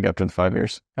take a break after the 5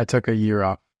 years? I took a year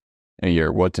off. A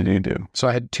year. What did you do? So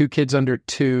I had 2 kids under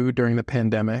 2 during the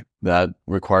pandemic. That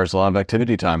requires a lot of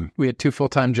activity time. We had 2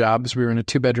 full-time jobs. We were in a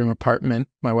 2-bedroom apartment.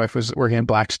 My wife was working at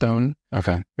Blackstone.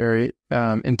 Okay. Very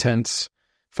intense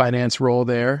finance role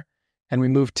there. And we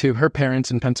moved to her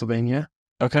parents in Pennsylvania.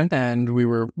 Okay. And we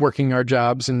were working our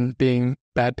jobs and being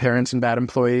bad parents and bad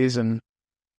employees. And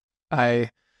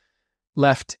I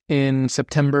left in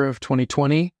September of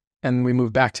 2020, and we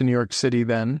moved back to New York City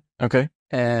then. Okay.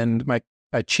 And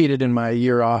I cheated in my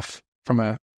year off from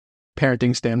a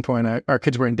parenting standpoint. Our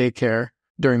kids were in daycare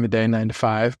during the day, 9 to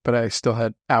 5, but I still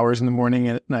had hours in the morning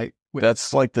and at night.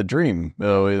 That's like the dream,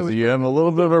 though, is you have a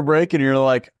little bit of a break and you're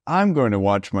like, I'm going to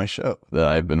watch my show that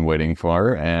I've been waiting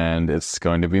for, and it's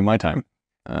going to be my time.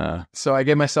 So I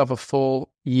gave myself a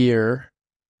full year,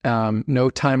 no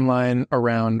timeline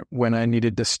around when I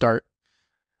needed to start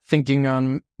thinking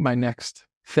on my next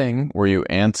thing. Were you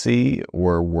antsy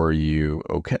or were you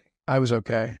okay? I was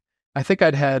okay. I think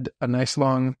I'd had a nice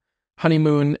long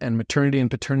honeymoon and maternity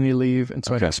and paternity leave. And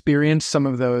so I'd experienced some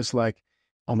of those like,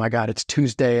 oh my God, it's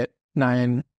Tuesday at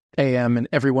 9 a.m. and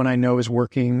everyone I know is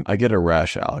working. I get a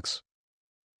rash, Alex.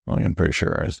 Like, I'm pretty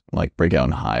sure I like break out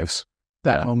in hives.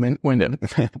 That moment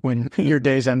when your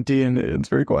day's empty and it's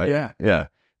very quiet. Yeah.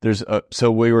 There's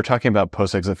so we were talking about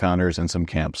post-exit founders and some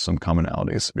camps, some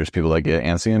commonalities. There's people that get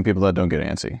antsy and people that don't get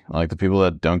antsy. Like the people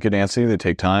that don't get antsy, they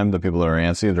take time. The people that are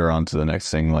antsy, they're on to the next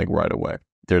thing like right away.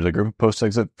 There's a group of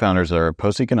post-exit founders that are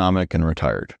post-economic and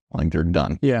retired. Like they're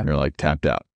done. Yeah. They're like tapped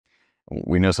out.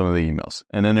 We know some of the emails.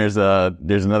 And then there's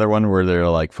another one where they're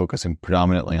like focusing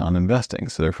predominantly on investing.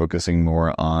 So they're focusing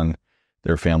more on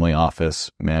their family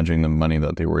office, managing the money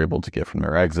that they were able to get from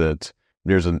their exit.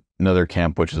 There's another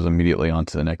camp, which is immediately on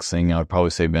to the next thing. I would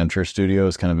probably say venture studio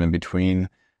is kind of in between,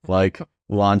 like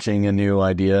launching a new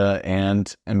idea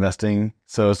and investing.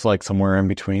 So it's like somewhere in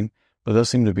between. But those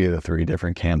seem to be the three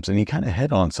different camps. And you kind of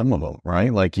hit on some of them,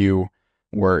 right? Like you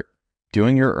were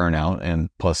doing your earnout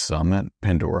and plus some at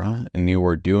Pandora, and you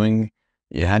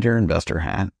had your investor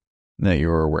hat that you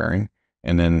were wearing.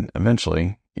 And then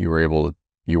eventually you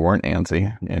weren't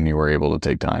antsy and you were able to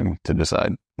take time to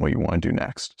decide what you want to do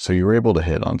next. So you were able to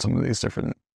hit on some of these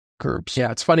different groups. Yeah,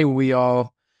 it's funny. We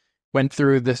all went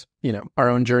through this, our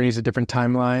own journeys at different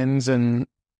timelines and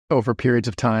over periods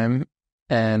of time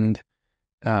and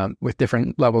with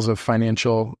different levels of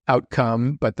financial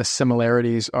outcome, but the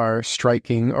similarities are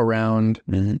striking around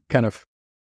kind of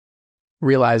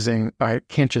realizing I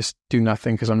can't just do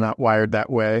nothing because I'm not wired that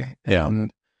way. Yeah.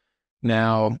 And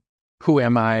now who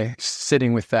am I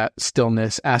sitting with that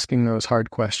stillness, asking those hard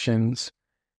questions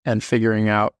and figuring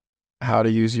out how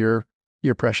to use your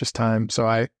precious time. So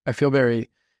I feel very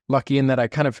lucky in that I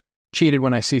kind of cheated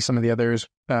when I see some of the others,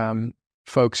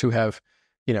 folks who have,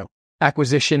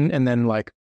 acquisition and then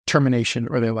like termination,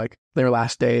 or they're like their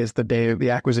last day is the day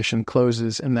the acquisition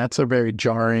closes. And that's a very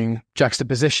jarring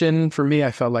juxtaposition for me.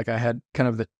 I felt like I had kind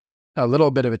of a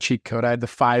little bit of a cheat code. I had the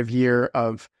 5 year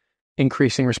of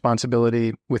increasing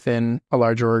responsibility within a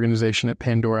larger organization at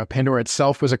Pandora. Pandora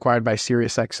itself was acquired by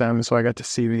SiriusXM, so I got to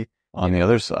see the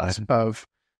other side of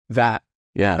that.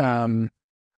 Yeah.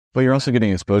 But you're also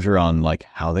getting exposure on like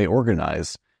how they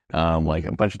organize, like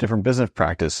a bunch of different business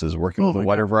practices, working with a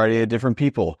wider variety of different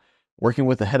people, working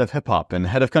with the head of hip hop and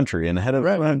head of country and the head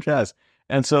of jazz.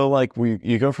 And so like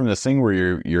you go from this thing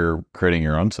where you're creating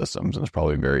your own systems, and it's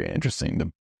probably very interesting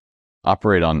to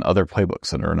operate on other playbooks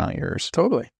that are not yours.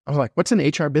 Totally. I was like, what's an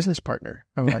HR business partner?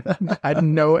 I'm like, I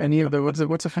didn't know any of the,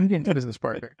 what's a finance business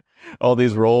partner? All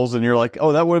these roles. And you're like,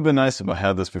 oh, that would have been nice if I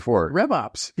had this before.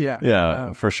 RevOps. Yeah.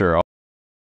 Yeah, for sure.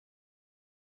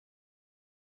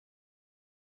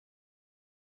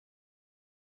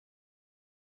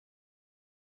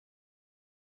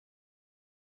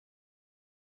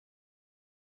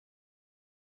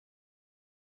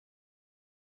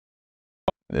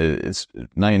 It's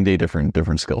night and day different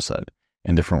skill set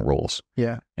and different roles.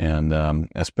 Yeah. And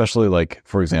especially like,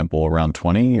 for example, around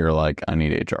 20, you're like, I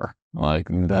need HR. Like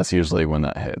that's usually when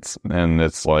that hits. And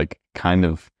it's like kind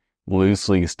of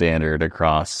loosely standard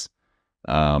across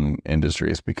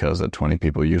industries, because at 20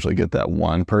 people usually get that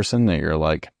one person that you're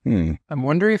like, I'm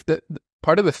wondering if the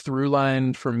part of the through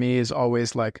line for me is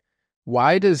always like,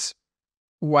 how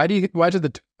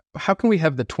can we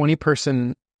have the 20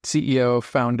 person CEO,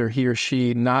 founder, he or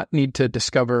she not need to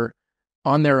discover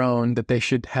on their own that they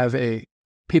should have a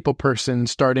people person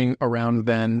starting around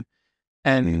then?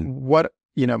 And what,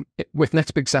 with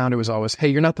Next Big Sound, it was always, hey,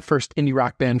 you're not the first indie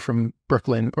rock band from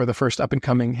Brooklyn or the first up and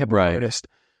coming hip hop artist.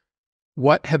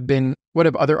 What have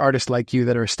other artists like you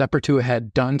that are a step or two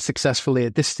ahead done successfully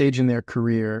at this stage in their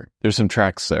career? There's some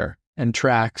tracks there. And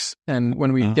tracks. And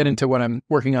when we get into what I'm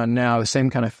working on now, the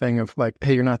same kind of thing of like,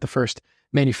 hey, you're not the first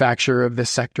manufacturer of this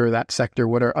sector or that sector.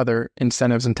 What are other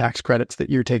incentives and tax credits that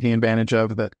you're taking advantage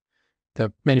of that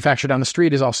the manufacturer down the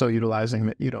street is also utilizing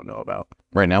that you don't know about?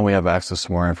 Right now we have access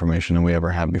to more information than we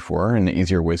ever had before, and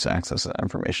easier ways to access that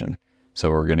information. So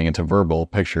we're getting into verbal,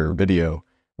 picture, video,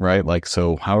 right? Like,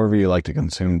 so however you like to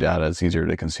consume data, it's easier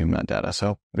to consume that data.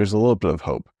 So there's a little bit of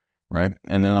hope, right?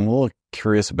 And then I'm a little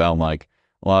curious about like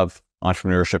a lot of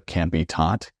entrepreneurship can't be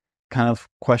taught kind of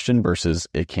question versus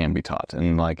it can be taught.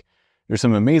 And like, there's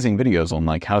some amazing videos on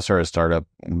like how to start a startup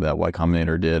that Y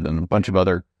Combinator did, and a bunch of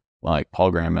other like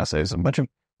Paul Graham essays, a bunch of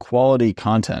quality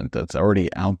content that's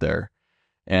already out there.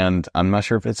 And I'm not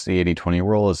sure if it's the 80-20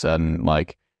 rule, is that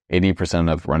like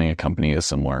 80% of running a company is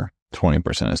similar,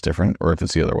 20% is different, or if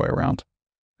it's the other way around.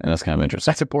 And that's kind of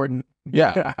interesting. That's important.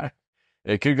 Yeah.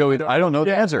 It could go either. I don't know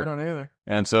the answer. I don't either.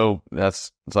 And so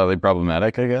that's slightly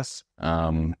problematic, I guess.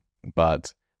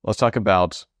 But let's talk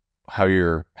about how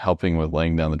you're helping with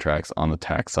laying down the tracks on the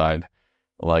tax side.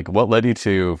 Like, what led you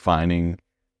to finding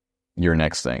your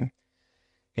next thing?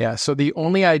 Yeah. So the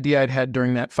only idea I'd had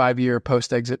during that 5 year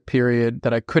post-exit period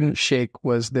that I couldn't shake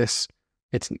was this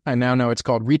I now know it's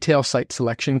called retail site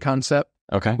selection concept,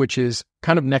 which is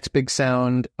kind of next big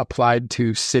sound applied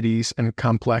to cities and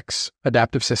complex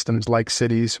adaptive systems like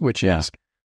cities, which is,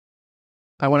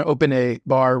 I want to open a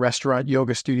bar, restaurant,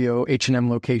 yoga studio, H&M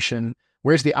location.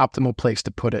 Where's the optimal place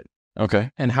to put it?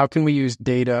 Okay. And how can we use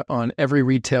data on every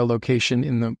retail location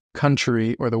in the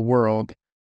country or the world,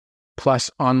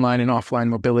 plus online and offline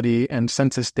mobility and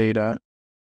census data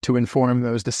to inform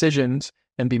those decisions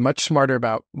and be much smarter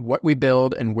about what we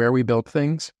build and where we build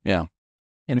things? Yeah.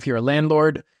 And if you're a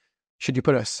landlord, should you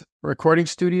put a recording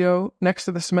studio next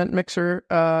to the cement mixer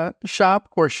shop,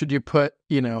 or should you put,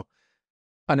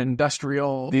 an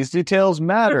industrial? These details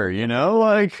matter,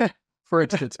 like for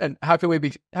instance. And how can we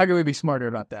be smarter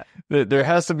about that? There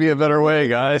has to be a better way,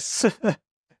 guys.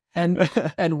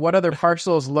 and what other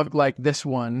parcels look like this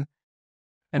one?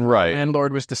 And the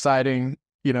landlord was deciding,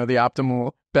 the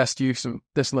optimal best use of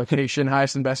this location,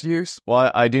 highest and best use.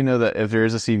 Well, I do know that if there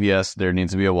is a CVS, there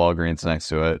needs to be a Walgreens next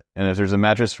to it. And if there's a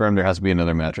mattress firm, there has to be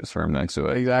another mattress firm next to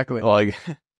it. Exactly.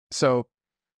 So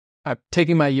I'm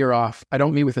taking my year off. I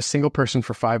don't meet with a single person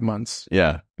for 5 months.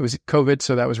 Yeah. It was COVID,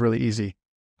 so that was really easy.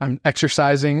 I'm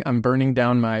exercising. I'm burning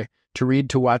down my to read,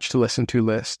 to watch, to listen to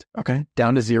list. Okay.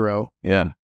 Down to 0.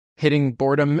 Yeah. Hitting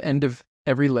boredom end of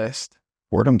every list.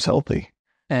 Boredom's healthy.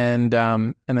 And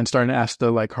then starting to ask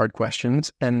the hard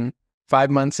questions. And 5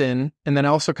 months in, and then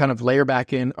also kind of layer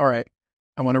back in, all right,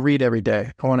 I want to read every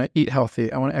day. I want to eat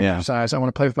healthy. I want to exercise. I want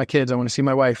to play with my kids. I want to see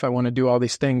my wife. I want to do all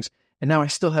these things. And now I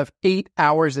still have 8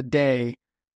 hours a day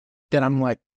that I'm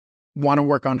want to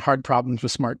work on hard problems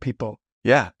with smart people.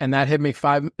 Yeah. And that hit me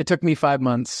it took me 5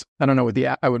 months. I don't know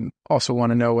I would also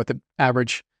want to know what the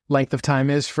average length of time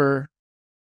is for.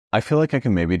 I feel like I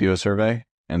can maybe do a survey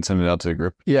and send it out to a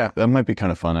group. Yeah. That might be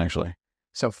kind of fun, actually.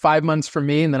 So 5 months for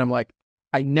me. And then I'm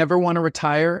I never want to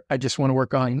retire. I just want to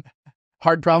work on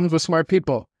hard problems with smart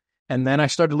people. And then I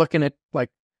started looking at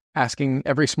asking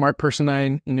every smart person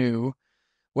I knew,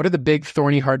 what are the big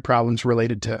thorny hard problems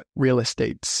related to real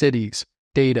estate, cities,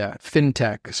 data,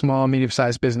 fintech, small,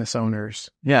 medium-sized business owners?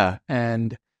 Yeah.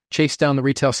 And chased down the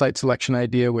retail site selection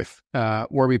idea with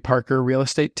Warby Parker real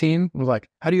estate team. I was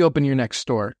how do you open your next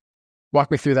store?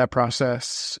 Walk me through that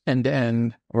process end to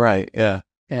end. Right. Yeah.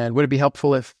 And would it be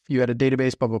helpful if you had a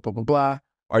database, blah, blah, blah, blah, blah.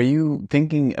 Are you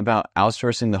thinking about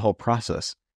outsourcing the whole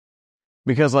process?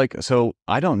 Because so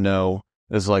I don't know.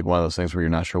 This is one of those things where you're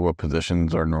not sure what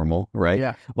positions are normal, right?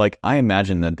 Yeah. I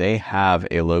imagine that they have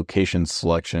a location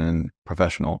selection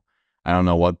professional. I don't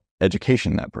know what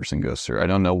education that person goes through. I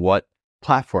don't know what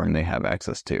platform they have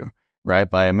access to, right?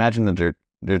 But I imagine that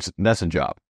that's a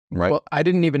job, right? Well, I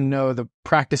didn't even know the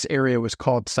practice area was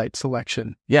called site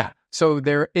selection. Yeah. So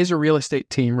there is a real estate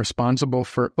team responsible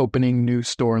for opening new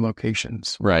store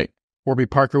locations. Right. Warby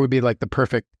Parker would be the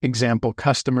perfect example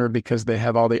customer because they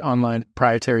have all the online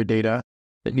proprietary data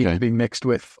that needs to be mixed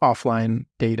with offline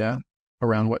data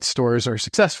around what stores are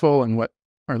successful and what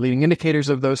are leading indicators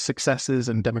of those successes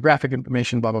and demographic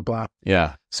information, blah, blah, blah.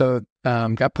 Yeah. So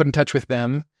got put in touch with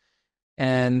them,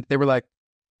 and they were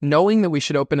knowing that we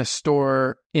should open a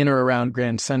store in or around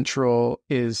Grand Central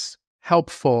is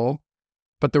helpful,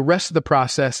 but the rest of the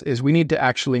process is we need to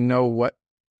actually know what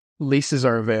leases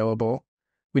are available.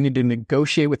 We need to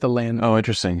negotiate with the landlord. Oh,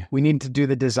 interesting. We need to do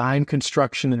the design,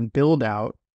 construction, and build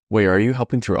out. Wait, are you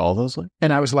helping through all those?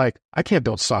 And I was I can't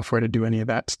build software to do any of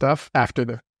that stuff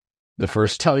after the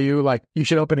first tell you, you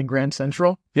should open in Grand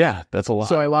Central. Yeah, that's a lot.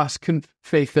 So I lost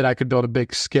faith that I could build a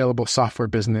big scalable software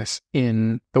business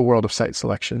in the world of site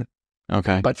selection.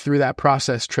 Okay. But through that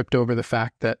process, tripped over the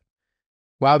fact that,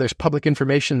 wow, there's public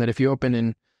information that if you open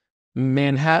in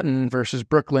Manhattan versus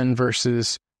Brooklyn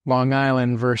versus Long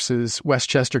Island versus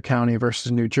Westchester County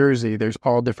versus New Jersey, there's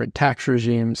all different tax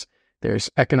regimes.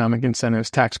 There's economic incentives,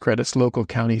 tax credits, local,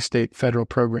 county, state, federal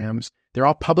programs. They're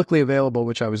all publicly available,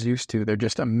 which I was used to. They're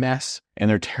just a mess. And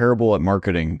they're terrible at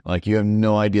marketing. You have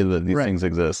no idea that these things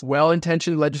exist.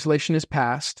 Well-intentioned legislation is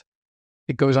passed.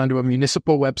 It goes onto a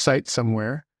municipal website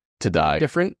somewhere. To die.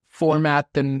 Different format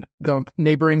than the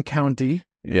neighboring county.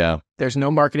 Yeah. There's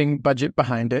no marketing budget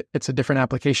behind it. It's a different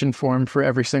application form for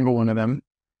every single one of them.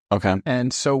 Okay.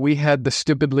 And so we had the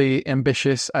stupidly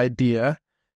ambitious idea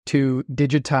to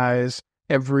digitize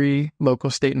every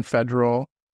local, state, and federal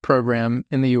program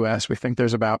in the U.S. We think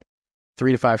there's about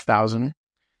 3,000 to 5,000.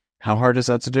 How hard is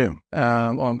that to do?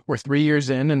 We're 3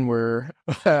 years in, and we're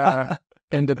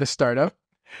into the startup.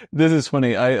 This is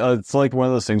funny. It's one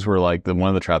of those things where one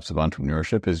of the traps of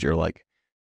entrepreneurship is you're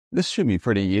this should be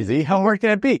pretty easy. How hard can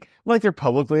it be? Like, they're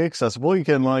publicly accessible. You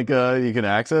can you can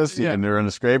access, you can run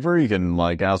a scraper, you can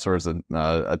outsource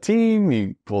a team,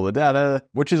 you pull the data,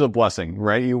 which is a blessing,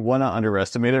 right? You want to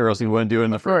underestimate it or else you wouldn't do it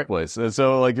in the first place. And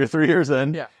so you're 3 years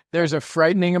in. Yeah. There's a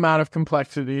frightening amount of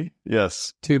complexity.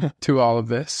 Yes. To all of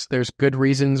this. There's good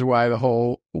reasons why the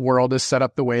whole world is set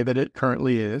up the way that it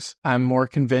currently is. I'm more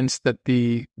convinced that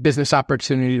the business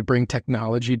opportunity to bring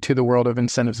technology to the world of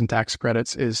incentives and tax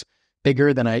credits is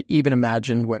bigger than I even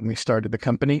imagined when we started the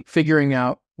company. Figuring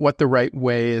out what the right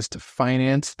way is to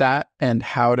finance that and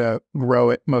how to grow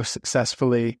it most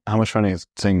successfully. How much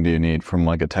financing do you need from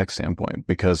a tech standpoint?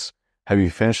 Because have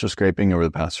you finished the scraping over the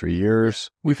past 3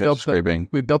 years? We built the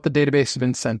database of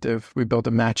incentive. We built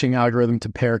a matching algorithm to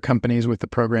pair companies with the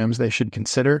programs they should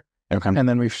consider. Okay. And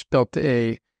then we've built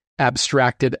a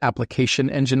abstracted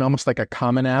application engine, almost like a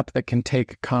common app that can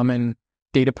take common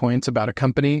data points about a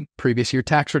company, previous year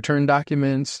tax return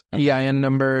documents, EIN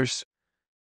numbers,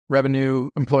 revenue,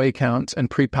 employee counts, and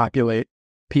pre-populate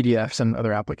PDFs and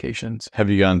other applications. Have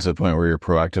you gotten to the point where you're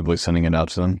proactively sending it out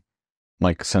to them?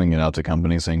 Like sending it out to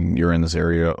companies saying you're in this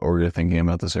area or you're thinking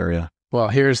about this area? Well,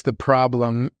 here's the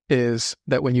problem is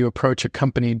that when you approach a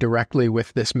company directly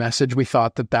with this message, we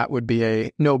thought that would be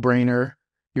a no-brainer.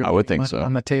 I would think so.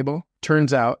 On the table.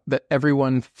 Turns out that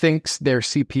everyone thinks their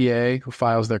CPA who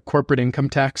files their corporate income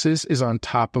taxes is on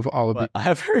top of all of it. I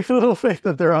have very little faith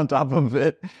that they're on top of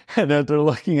it and that they're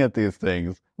looking at these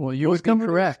things. Well, you would be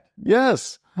correct.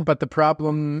 Yes. But the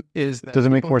problem is that... Does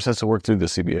it make more sense to work through the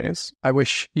CPAs? I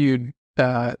wish you'd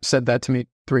said that to me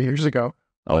 3 years ago.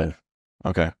 Oh,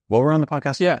 okay. Well, we're on the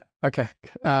podcast. Yeah. Okay.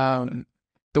 The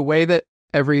way that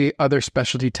every other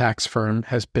specialty tax firm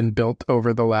has been built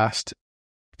over the last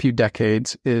few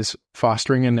decades is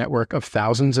fostering a network of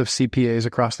thousands of CPAs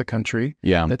across the country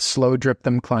that slow drip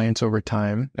them clients over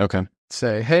time. Okay.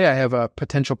 Say, hey, I have a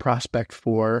potential prospect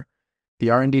for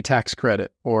the R&D tax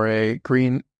credit or a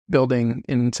green building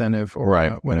incentive or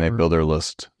whatever. When they build their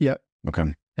list. Yeah. Okay.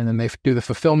 And then they do the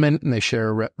fulfillment and they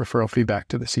share referral feedback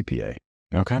to the CPA.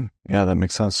 Okay. Yeah, that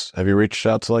makes sense. Have you reached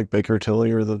out to Baker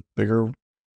Tilly or the bigger?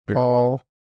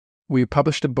 We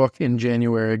published a book in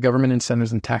January, Government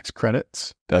Incentives and Tax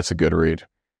Credits. That's a good read.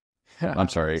 I'm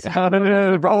sorry. It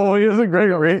probably is a great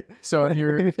read. So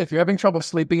if you're having trouble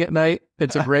sleeping at night,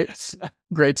 it's a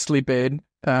great sleep aid.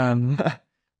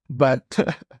 But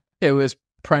it was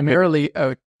primarily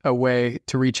a way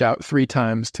to reach out 3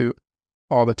 times to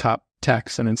all the top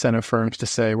tax and incentive firms to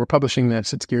say, we're publishing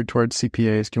this. It's geared towards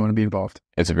CPAs. Do you want to be involved?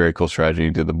 It's a very cool strategy.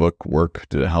 Did the book work?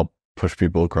 Did it help push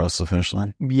people across the finish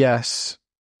line? Yes.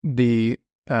 The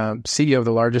CEO of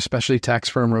the largest specialty tax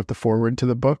firm wrote the foreword to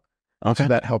the book. Okay. So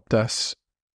that helped us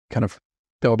kind of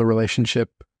build a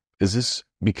relationship. Is this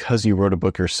because you wrote a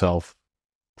book yourself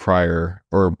prior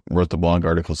or wrote the blog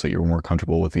articles that you were more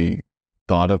comfortable with the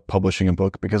thought of publishing a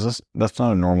book? Because that's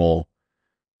not a normal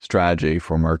strategy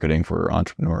for marketing for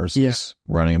entrepreneurs. Yes.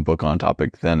 Running a book on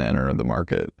topic, then enter the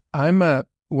market.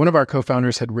 One of our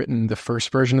co-founders had written the first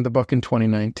version of the book in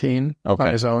 2019 on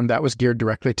his own. That was geared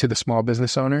directly to the small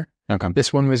business owner. Okay.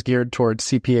 This one was geared towards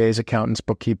CPAs, accountants,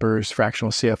 bookkeepers,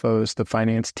 fractional CFOs, the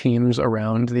finance teams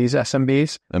around these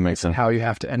SMBs. That makes sense. How you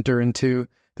have to enter into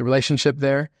the relationship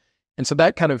there. And so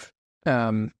that kind of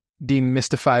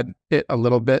demystified it a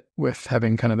little bit with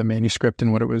having kind of the manuscript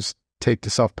and what it was take to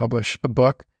self-publish a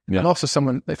book. Yeah. And also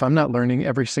if I'm not learning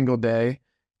every single day,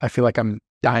 I feel like I'm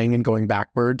dying and going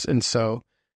backwards. And so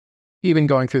even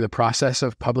going through the process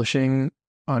of publishing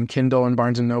on Kindle and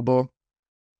Barnes & Noble,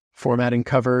 formatting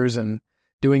covers and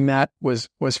doing that was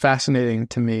fascinating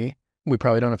to me. We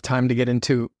probably don't have time to get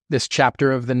into this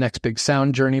chapter of the Next Big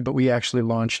Sound journey, but we actually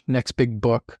launched Next Big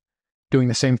Book, doing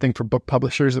the same thing for book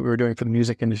publishers that we were doing for the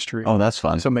music industry. Oh, that's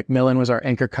fun. So Macmillan was our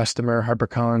anchor customer.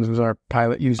 HarperCollins was our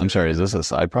pilot user. I'm sorry, is this a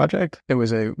side project? It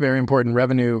was a very important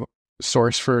revenue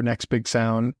source for Next Big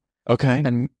Sound. Okay.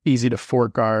 And easy to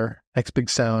fork our Next Big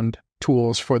Sound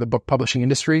tools for the book publishing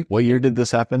industry. What year did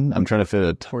this happen? I'm trying to fit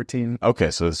it. 14.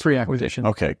 Okay, so it's pre-acquisition.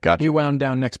 Okay, gotcha. We wound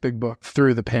down Next Big Book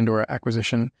through the Pandora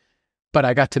acquisition, but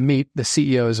I got to meet the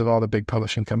CEOs of all the big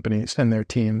publishing companies and their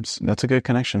teams. That's a good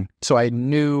connection. So I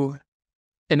knew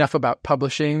enough about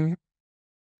publishing,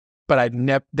 but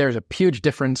there's a huge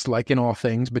difference, like in all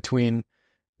things, between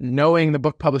knowing the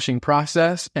book publishing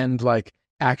process and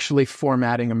actually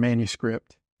formatting a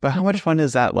manuscript. But how much fun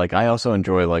is that? I also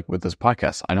enjoy, with this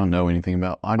podcast, I don't know anything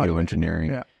about audio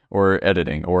engineering or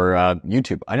editing or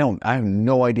YouTube. I have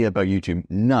no idea about YouTube.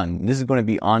 None. This is going to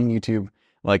be on YouTube.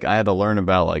 I had to learn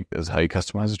about, this is how you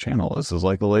customize a channel. This is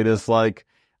the latest,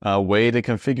 way to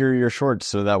configure your shorts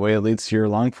so that way it leads to your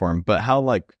long form. But how,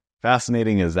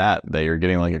 fascinating is that you're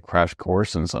getting like a crash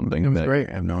course in something that great.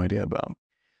 I have no idea about.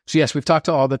 So yes, we've talked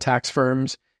to all the tax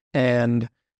firms, and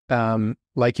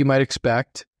like you might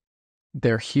expect,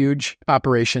 they're huge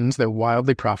operations. They're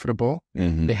wildly profitable.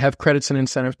 Mm-hmm. They have credits and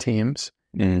incentive teams.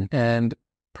 Mm-hmm. And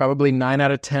probably 9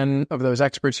 out of 10 of those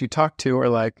experts you talk to are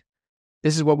like,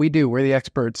 this is what we do. We're the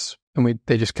experts. And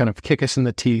they just kind of kick us in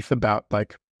the teeth about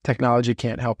like, technology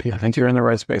can't help you. I think you're in the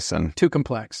right space then. Too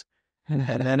complex. And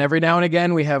then every now and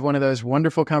again, we have one of those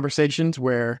wonderful conversations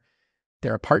where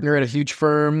they're a partner at a huge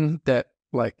firm that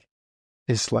like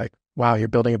is like, wow, you're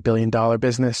building $1 billion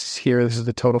business here. This is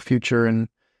the total future. And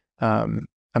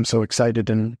I'm so excited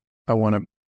and I want to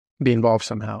be involved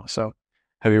somehow. So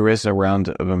have you raised a round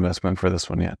of investment for this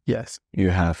one yet? yes. You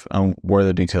have. What are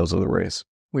the details of the raise?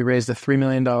 We raised a $3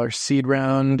 million seed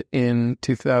round in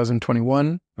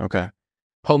 2021. Okay.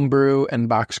 Homebrew and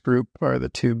Box Group are the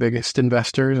 2 biggest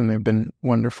investors, and they've been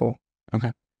wonderful.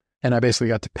 Okay. And I basically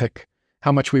got to pick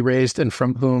how much we raised and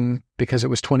from whom, because it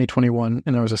was 2021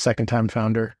 and I was a second-time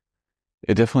founder.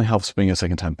 It definitely helps being a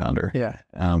second-time founder. Yeah.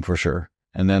 For sure.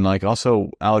 And then like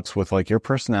also, Alex, with like your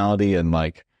personality and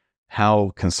like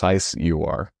how concise you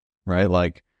are, right?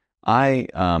 Like I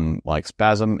like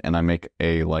spasm and I make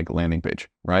a like landing page,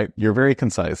 right? You're very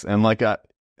concise. And like,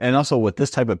 and also with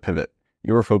this type of pivot,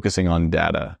 you were focusing on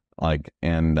data, like,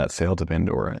 and that sale to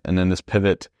Pandora. And then this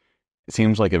pivot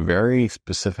seems like a very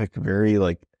specific, very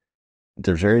like,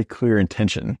 there's very clear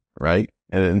intention, right?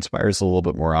 And it inspires a little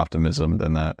bit more optimism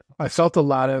than that. I felt a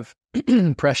lot of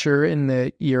pressure in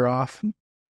the year off.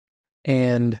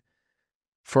 And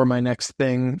for my next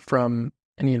thing from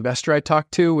any investor I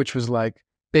talked to, which was like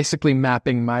basically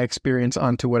mapping my experience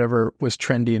onto whatever was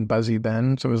trendy and buzzy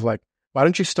then. So it was like, why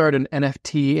don't you start an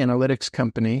NFT analytics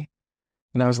company?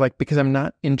 And I was like, because I'm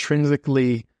not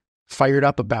intrinsically fired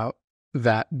up about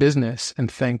that business. And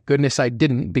thank goodness I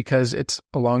didn't, because it's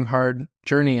a long, hard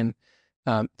journey. And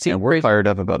we're fired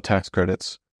up about tax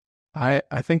credits. I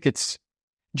think it's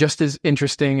just as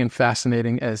interesting and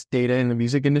fascinating as data in the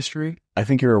music industry. I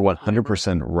think you're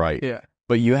 100% right. Yeah.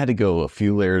 But you had to go a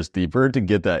few layers deeper to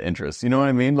get that interest. You know what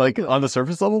I mean? Like on the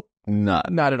surface level,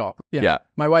 not at all. Yeah.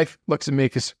 My wife looks at me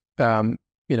because,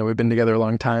 we've been together a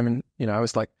long time. And, I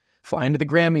was like flying to the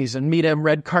Grammys and meeting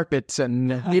red carpets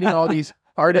and meeting all these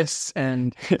artists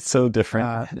and it's so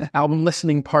different. Album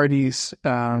listening parties.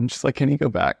 Just like, can you go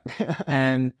back?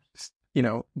 And,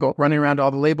 go running around to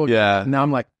all the labels. Yeah. And now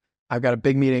I'm like, I've got a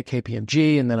big meeting at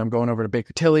KPMG, and then I'm going over to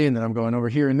Baker Tilly, and then I'm going over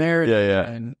here and there. Yeah.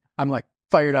 And I'm like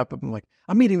fired up. I'm like,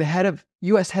 I'm meeting the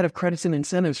U.S. head of credits and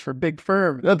incentives for big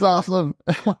firms. That's awesome.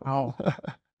 Wow.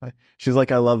 She's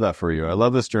like, I love that for you. I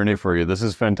love this journey for you. This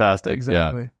is fantastic.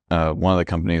 Exactly. Yeah. One of the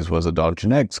companies was a dog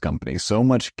genetics company. So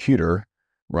much cuter,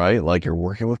 right? Like you're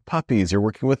working with puppies. You're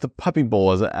working with the Puppy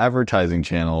Bowl as an advertising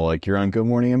channel. Like you're on Good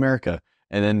Morning America.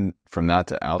 And then from that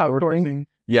to outsourcing.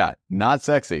 Yeah. Not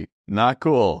sexy. Not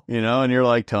cool, and you're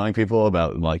like telling people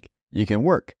about like you can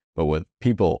work, but with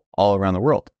people all around the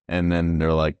world. And then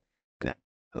they're like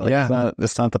yeah,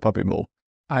 it's not the Puppy Bowl.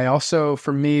 I also,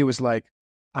 for me, was like,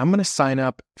 I'm going to sign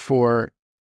up for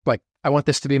like, I want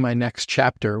this to be my next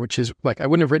chapter, which is like, I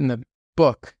wouldn't have written the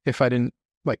book if I didn't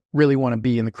like really want to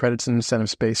be in the credits and incentive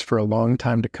space for a long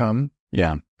time to come.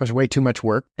 Yeah. There's way too much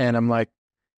work. And I'm like,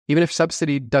 even if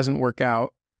subsidy doesn't work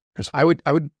out, I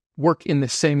would work in the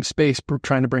same space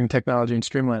trying to bring technology and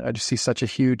streamline. I just see such a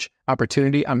huge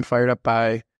opportunity. I'm fired up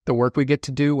by the work we get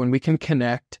to do when we can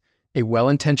connect a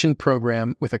well-intentioned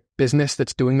program with a business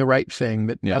that's doing the right thing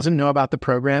that doesn't know about the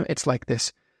program. It's like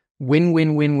this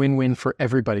win-win-win-win-win for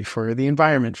everybody, for the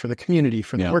environment, for the community,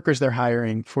 for the workers they're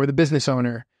hiring, for the business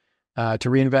owner to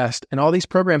reinvest. And all these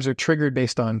programs are triggered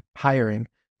based on hiring,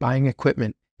 buying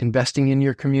equipment, investing in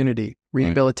your community,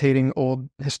 rehabilitating old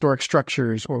historic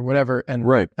structures or whatever. And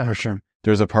for sure.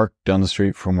 There's a park down the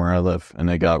street from where I live, and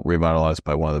they got revitalized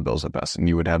by one of the bills that passed, and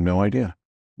you would have no idea.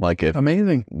 Like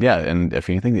amazing. Yeah. And if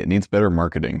anything, it needs better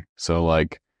marketing. So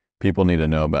like people need to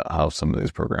know about how some of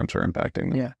these programs are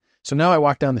impacting them. Yeah. So now I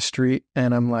walk down the street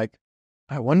and I'm like,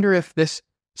 I wonder if this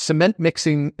cement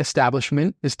mixing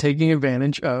establishment is taking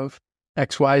advantage of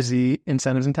XYZ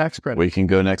incentives and tax credits. We can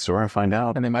go next door and find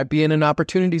out. And they might be in an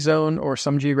opportunity zone or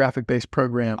some geographic based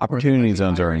program. Opportunity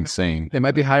zones are insane. They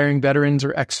might be hiring veterans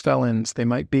or ex-felons. They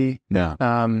might be,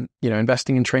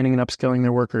 investing in training and upskilling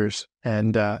their workers.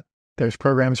 And there's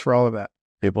programs for all of that.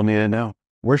 People need to know.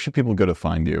 Where should people go to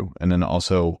find you? And then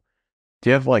also, do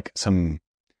you have like some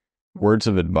words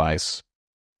of advice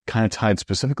kind of tied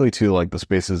specifically to like the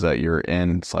spaces that you're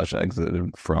in /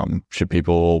 exited from?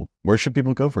 Where should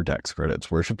people go for tax credits?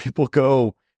 Where should people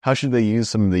go? How should they use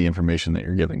some of the information that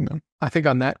you're giving them? I think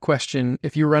on that question,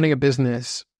 if you're running a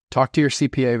business talk to your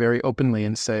CPA very openly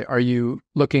and say, are you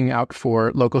looking out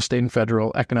for local, state, and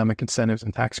federal economic incentives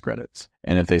and tax credits?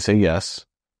 And if they say yes,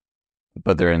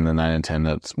 but they're in the 9 and 10,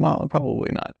 that's, well,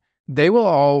 probably not. They will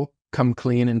all come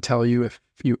clean and tell you if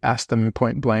you ask them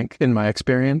point blank, in my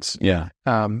experience. Yeah.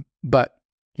 But,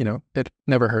 it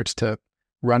never hurts to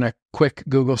run a quick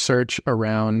Google search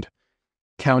around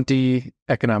county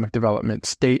economic development,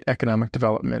 state economic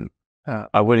development.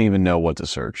 I wouldn't even know what to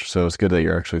search. So it's good that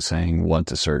you're actually saying what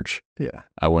to search. Yeah.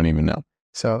 I wouldn't even know.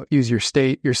 So use your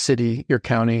state, your city, your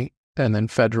county, and then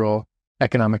federal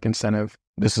economic incentive.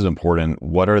 This is important.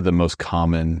 What are the most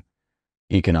common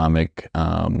economic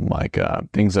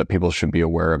things that people should be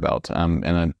aware about?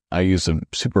 And I use a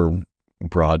super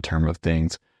broad term of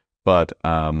things, but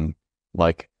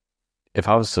if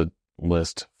I was to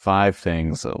list 5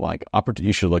 things,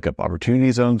 you should look up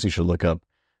opportunity zones, you should look up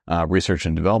research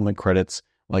and development credits.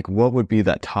 What would be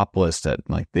that top list that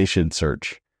they should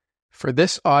search? For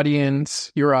this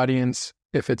audience, your audience,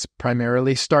 if it's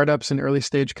primarily startups and early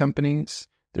stage companies,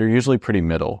 they're usually pretty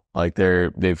middle.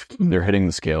 They're hitting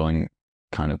the scaling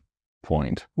kind of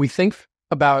point. We think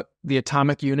about the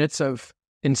atomic units of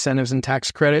incentives and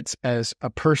tax credits as a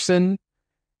person,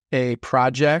 a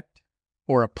project,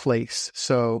 or a place.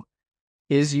 So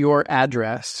is your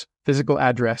address, physical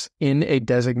address, in a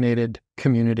designated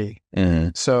community? Mm-hmm.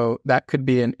 So that could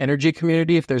be an energy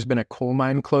community if there's been a coal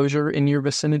mine closure in your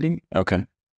vicinity. Okay.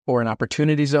 Or an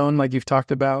opportunity zone like you've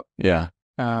talked about. Yeah.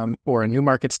 Or a new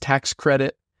markets tax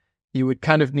credit. You would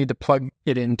kind of need to plug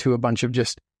it into a bunch of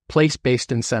just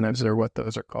place-based incentives, or what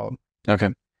those are called.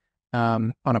 Okay.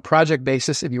 On a project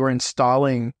basis, if you're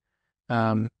installing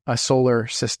a solar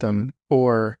system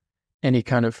or any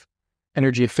kind of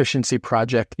energy efficiency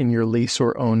project in your lease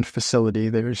or owned facility,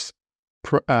 there's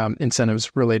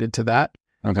incentives related to that.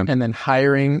 Okay. And then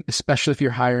hiring, especially if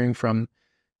you're hiring from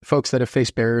folks that have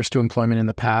faced barriers to employment in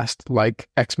the past, like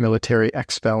ex-military,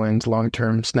 ex-felons,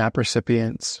 long-term SNAP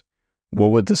recipients.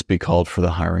 What would this be called for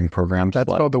the hiring program? That's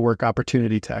called the Work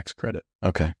Opportunity Tax Credit.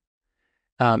 Okay.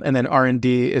 And then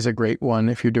R&D is a great one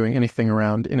if you're doing anything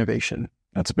around innovation.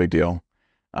 That's a big deal.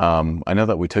 I know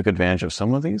that we took advantage of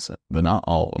some of these, but not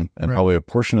all of them, and probably a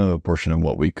portion of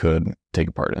what we could take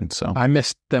a part in. So I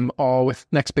missed them all with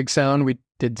Next Big Sound. We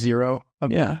did 0 of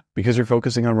them. Yeah, because you're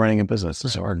focusing on running a business.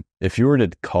 It's hard. If you were to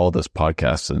call this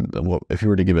podcast, and if you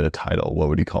were to give it a title, what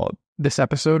would you call it? This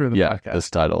episode or the podcast? This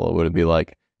title. Would it be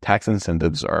tax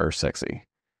incentives are sexy?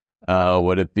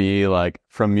 Would it be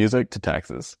from music to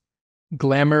taxes?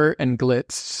 Glamour and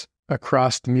glitz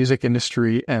across the music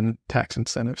industry and tax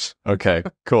incentives. Okay,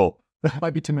 cool.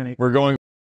 Might be too many. We're going.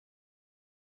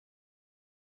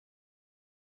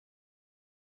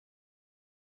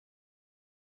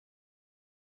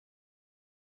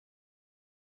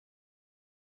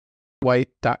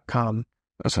 White.com.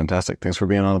 That's fantastic. Thanks for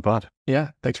being on the pod.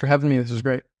 Yeah, thanks for having me. This was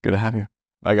great. Good to have you.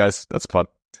 Bye, guys. That's the pod.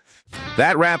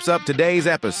 That wraps up today's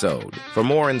episode. For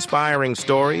more inspiring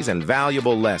stories and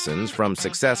valuable lessons from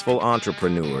successful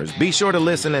entrepreneurs, be sure to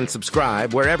listen and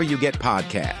subscribe wherever you get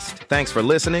podcasts. Thanks for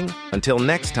listening. Until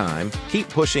next time, keep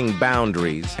pushing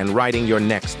boundaries and writing your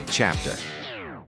next chapter.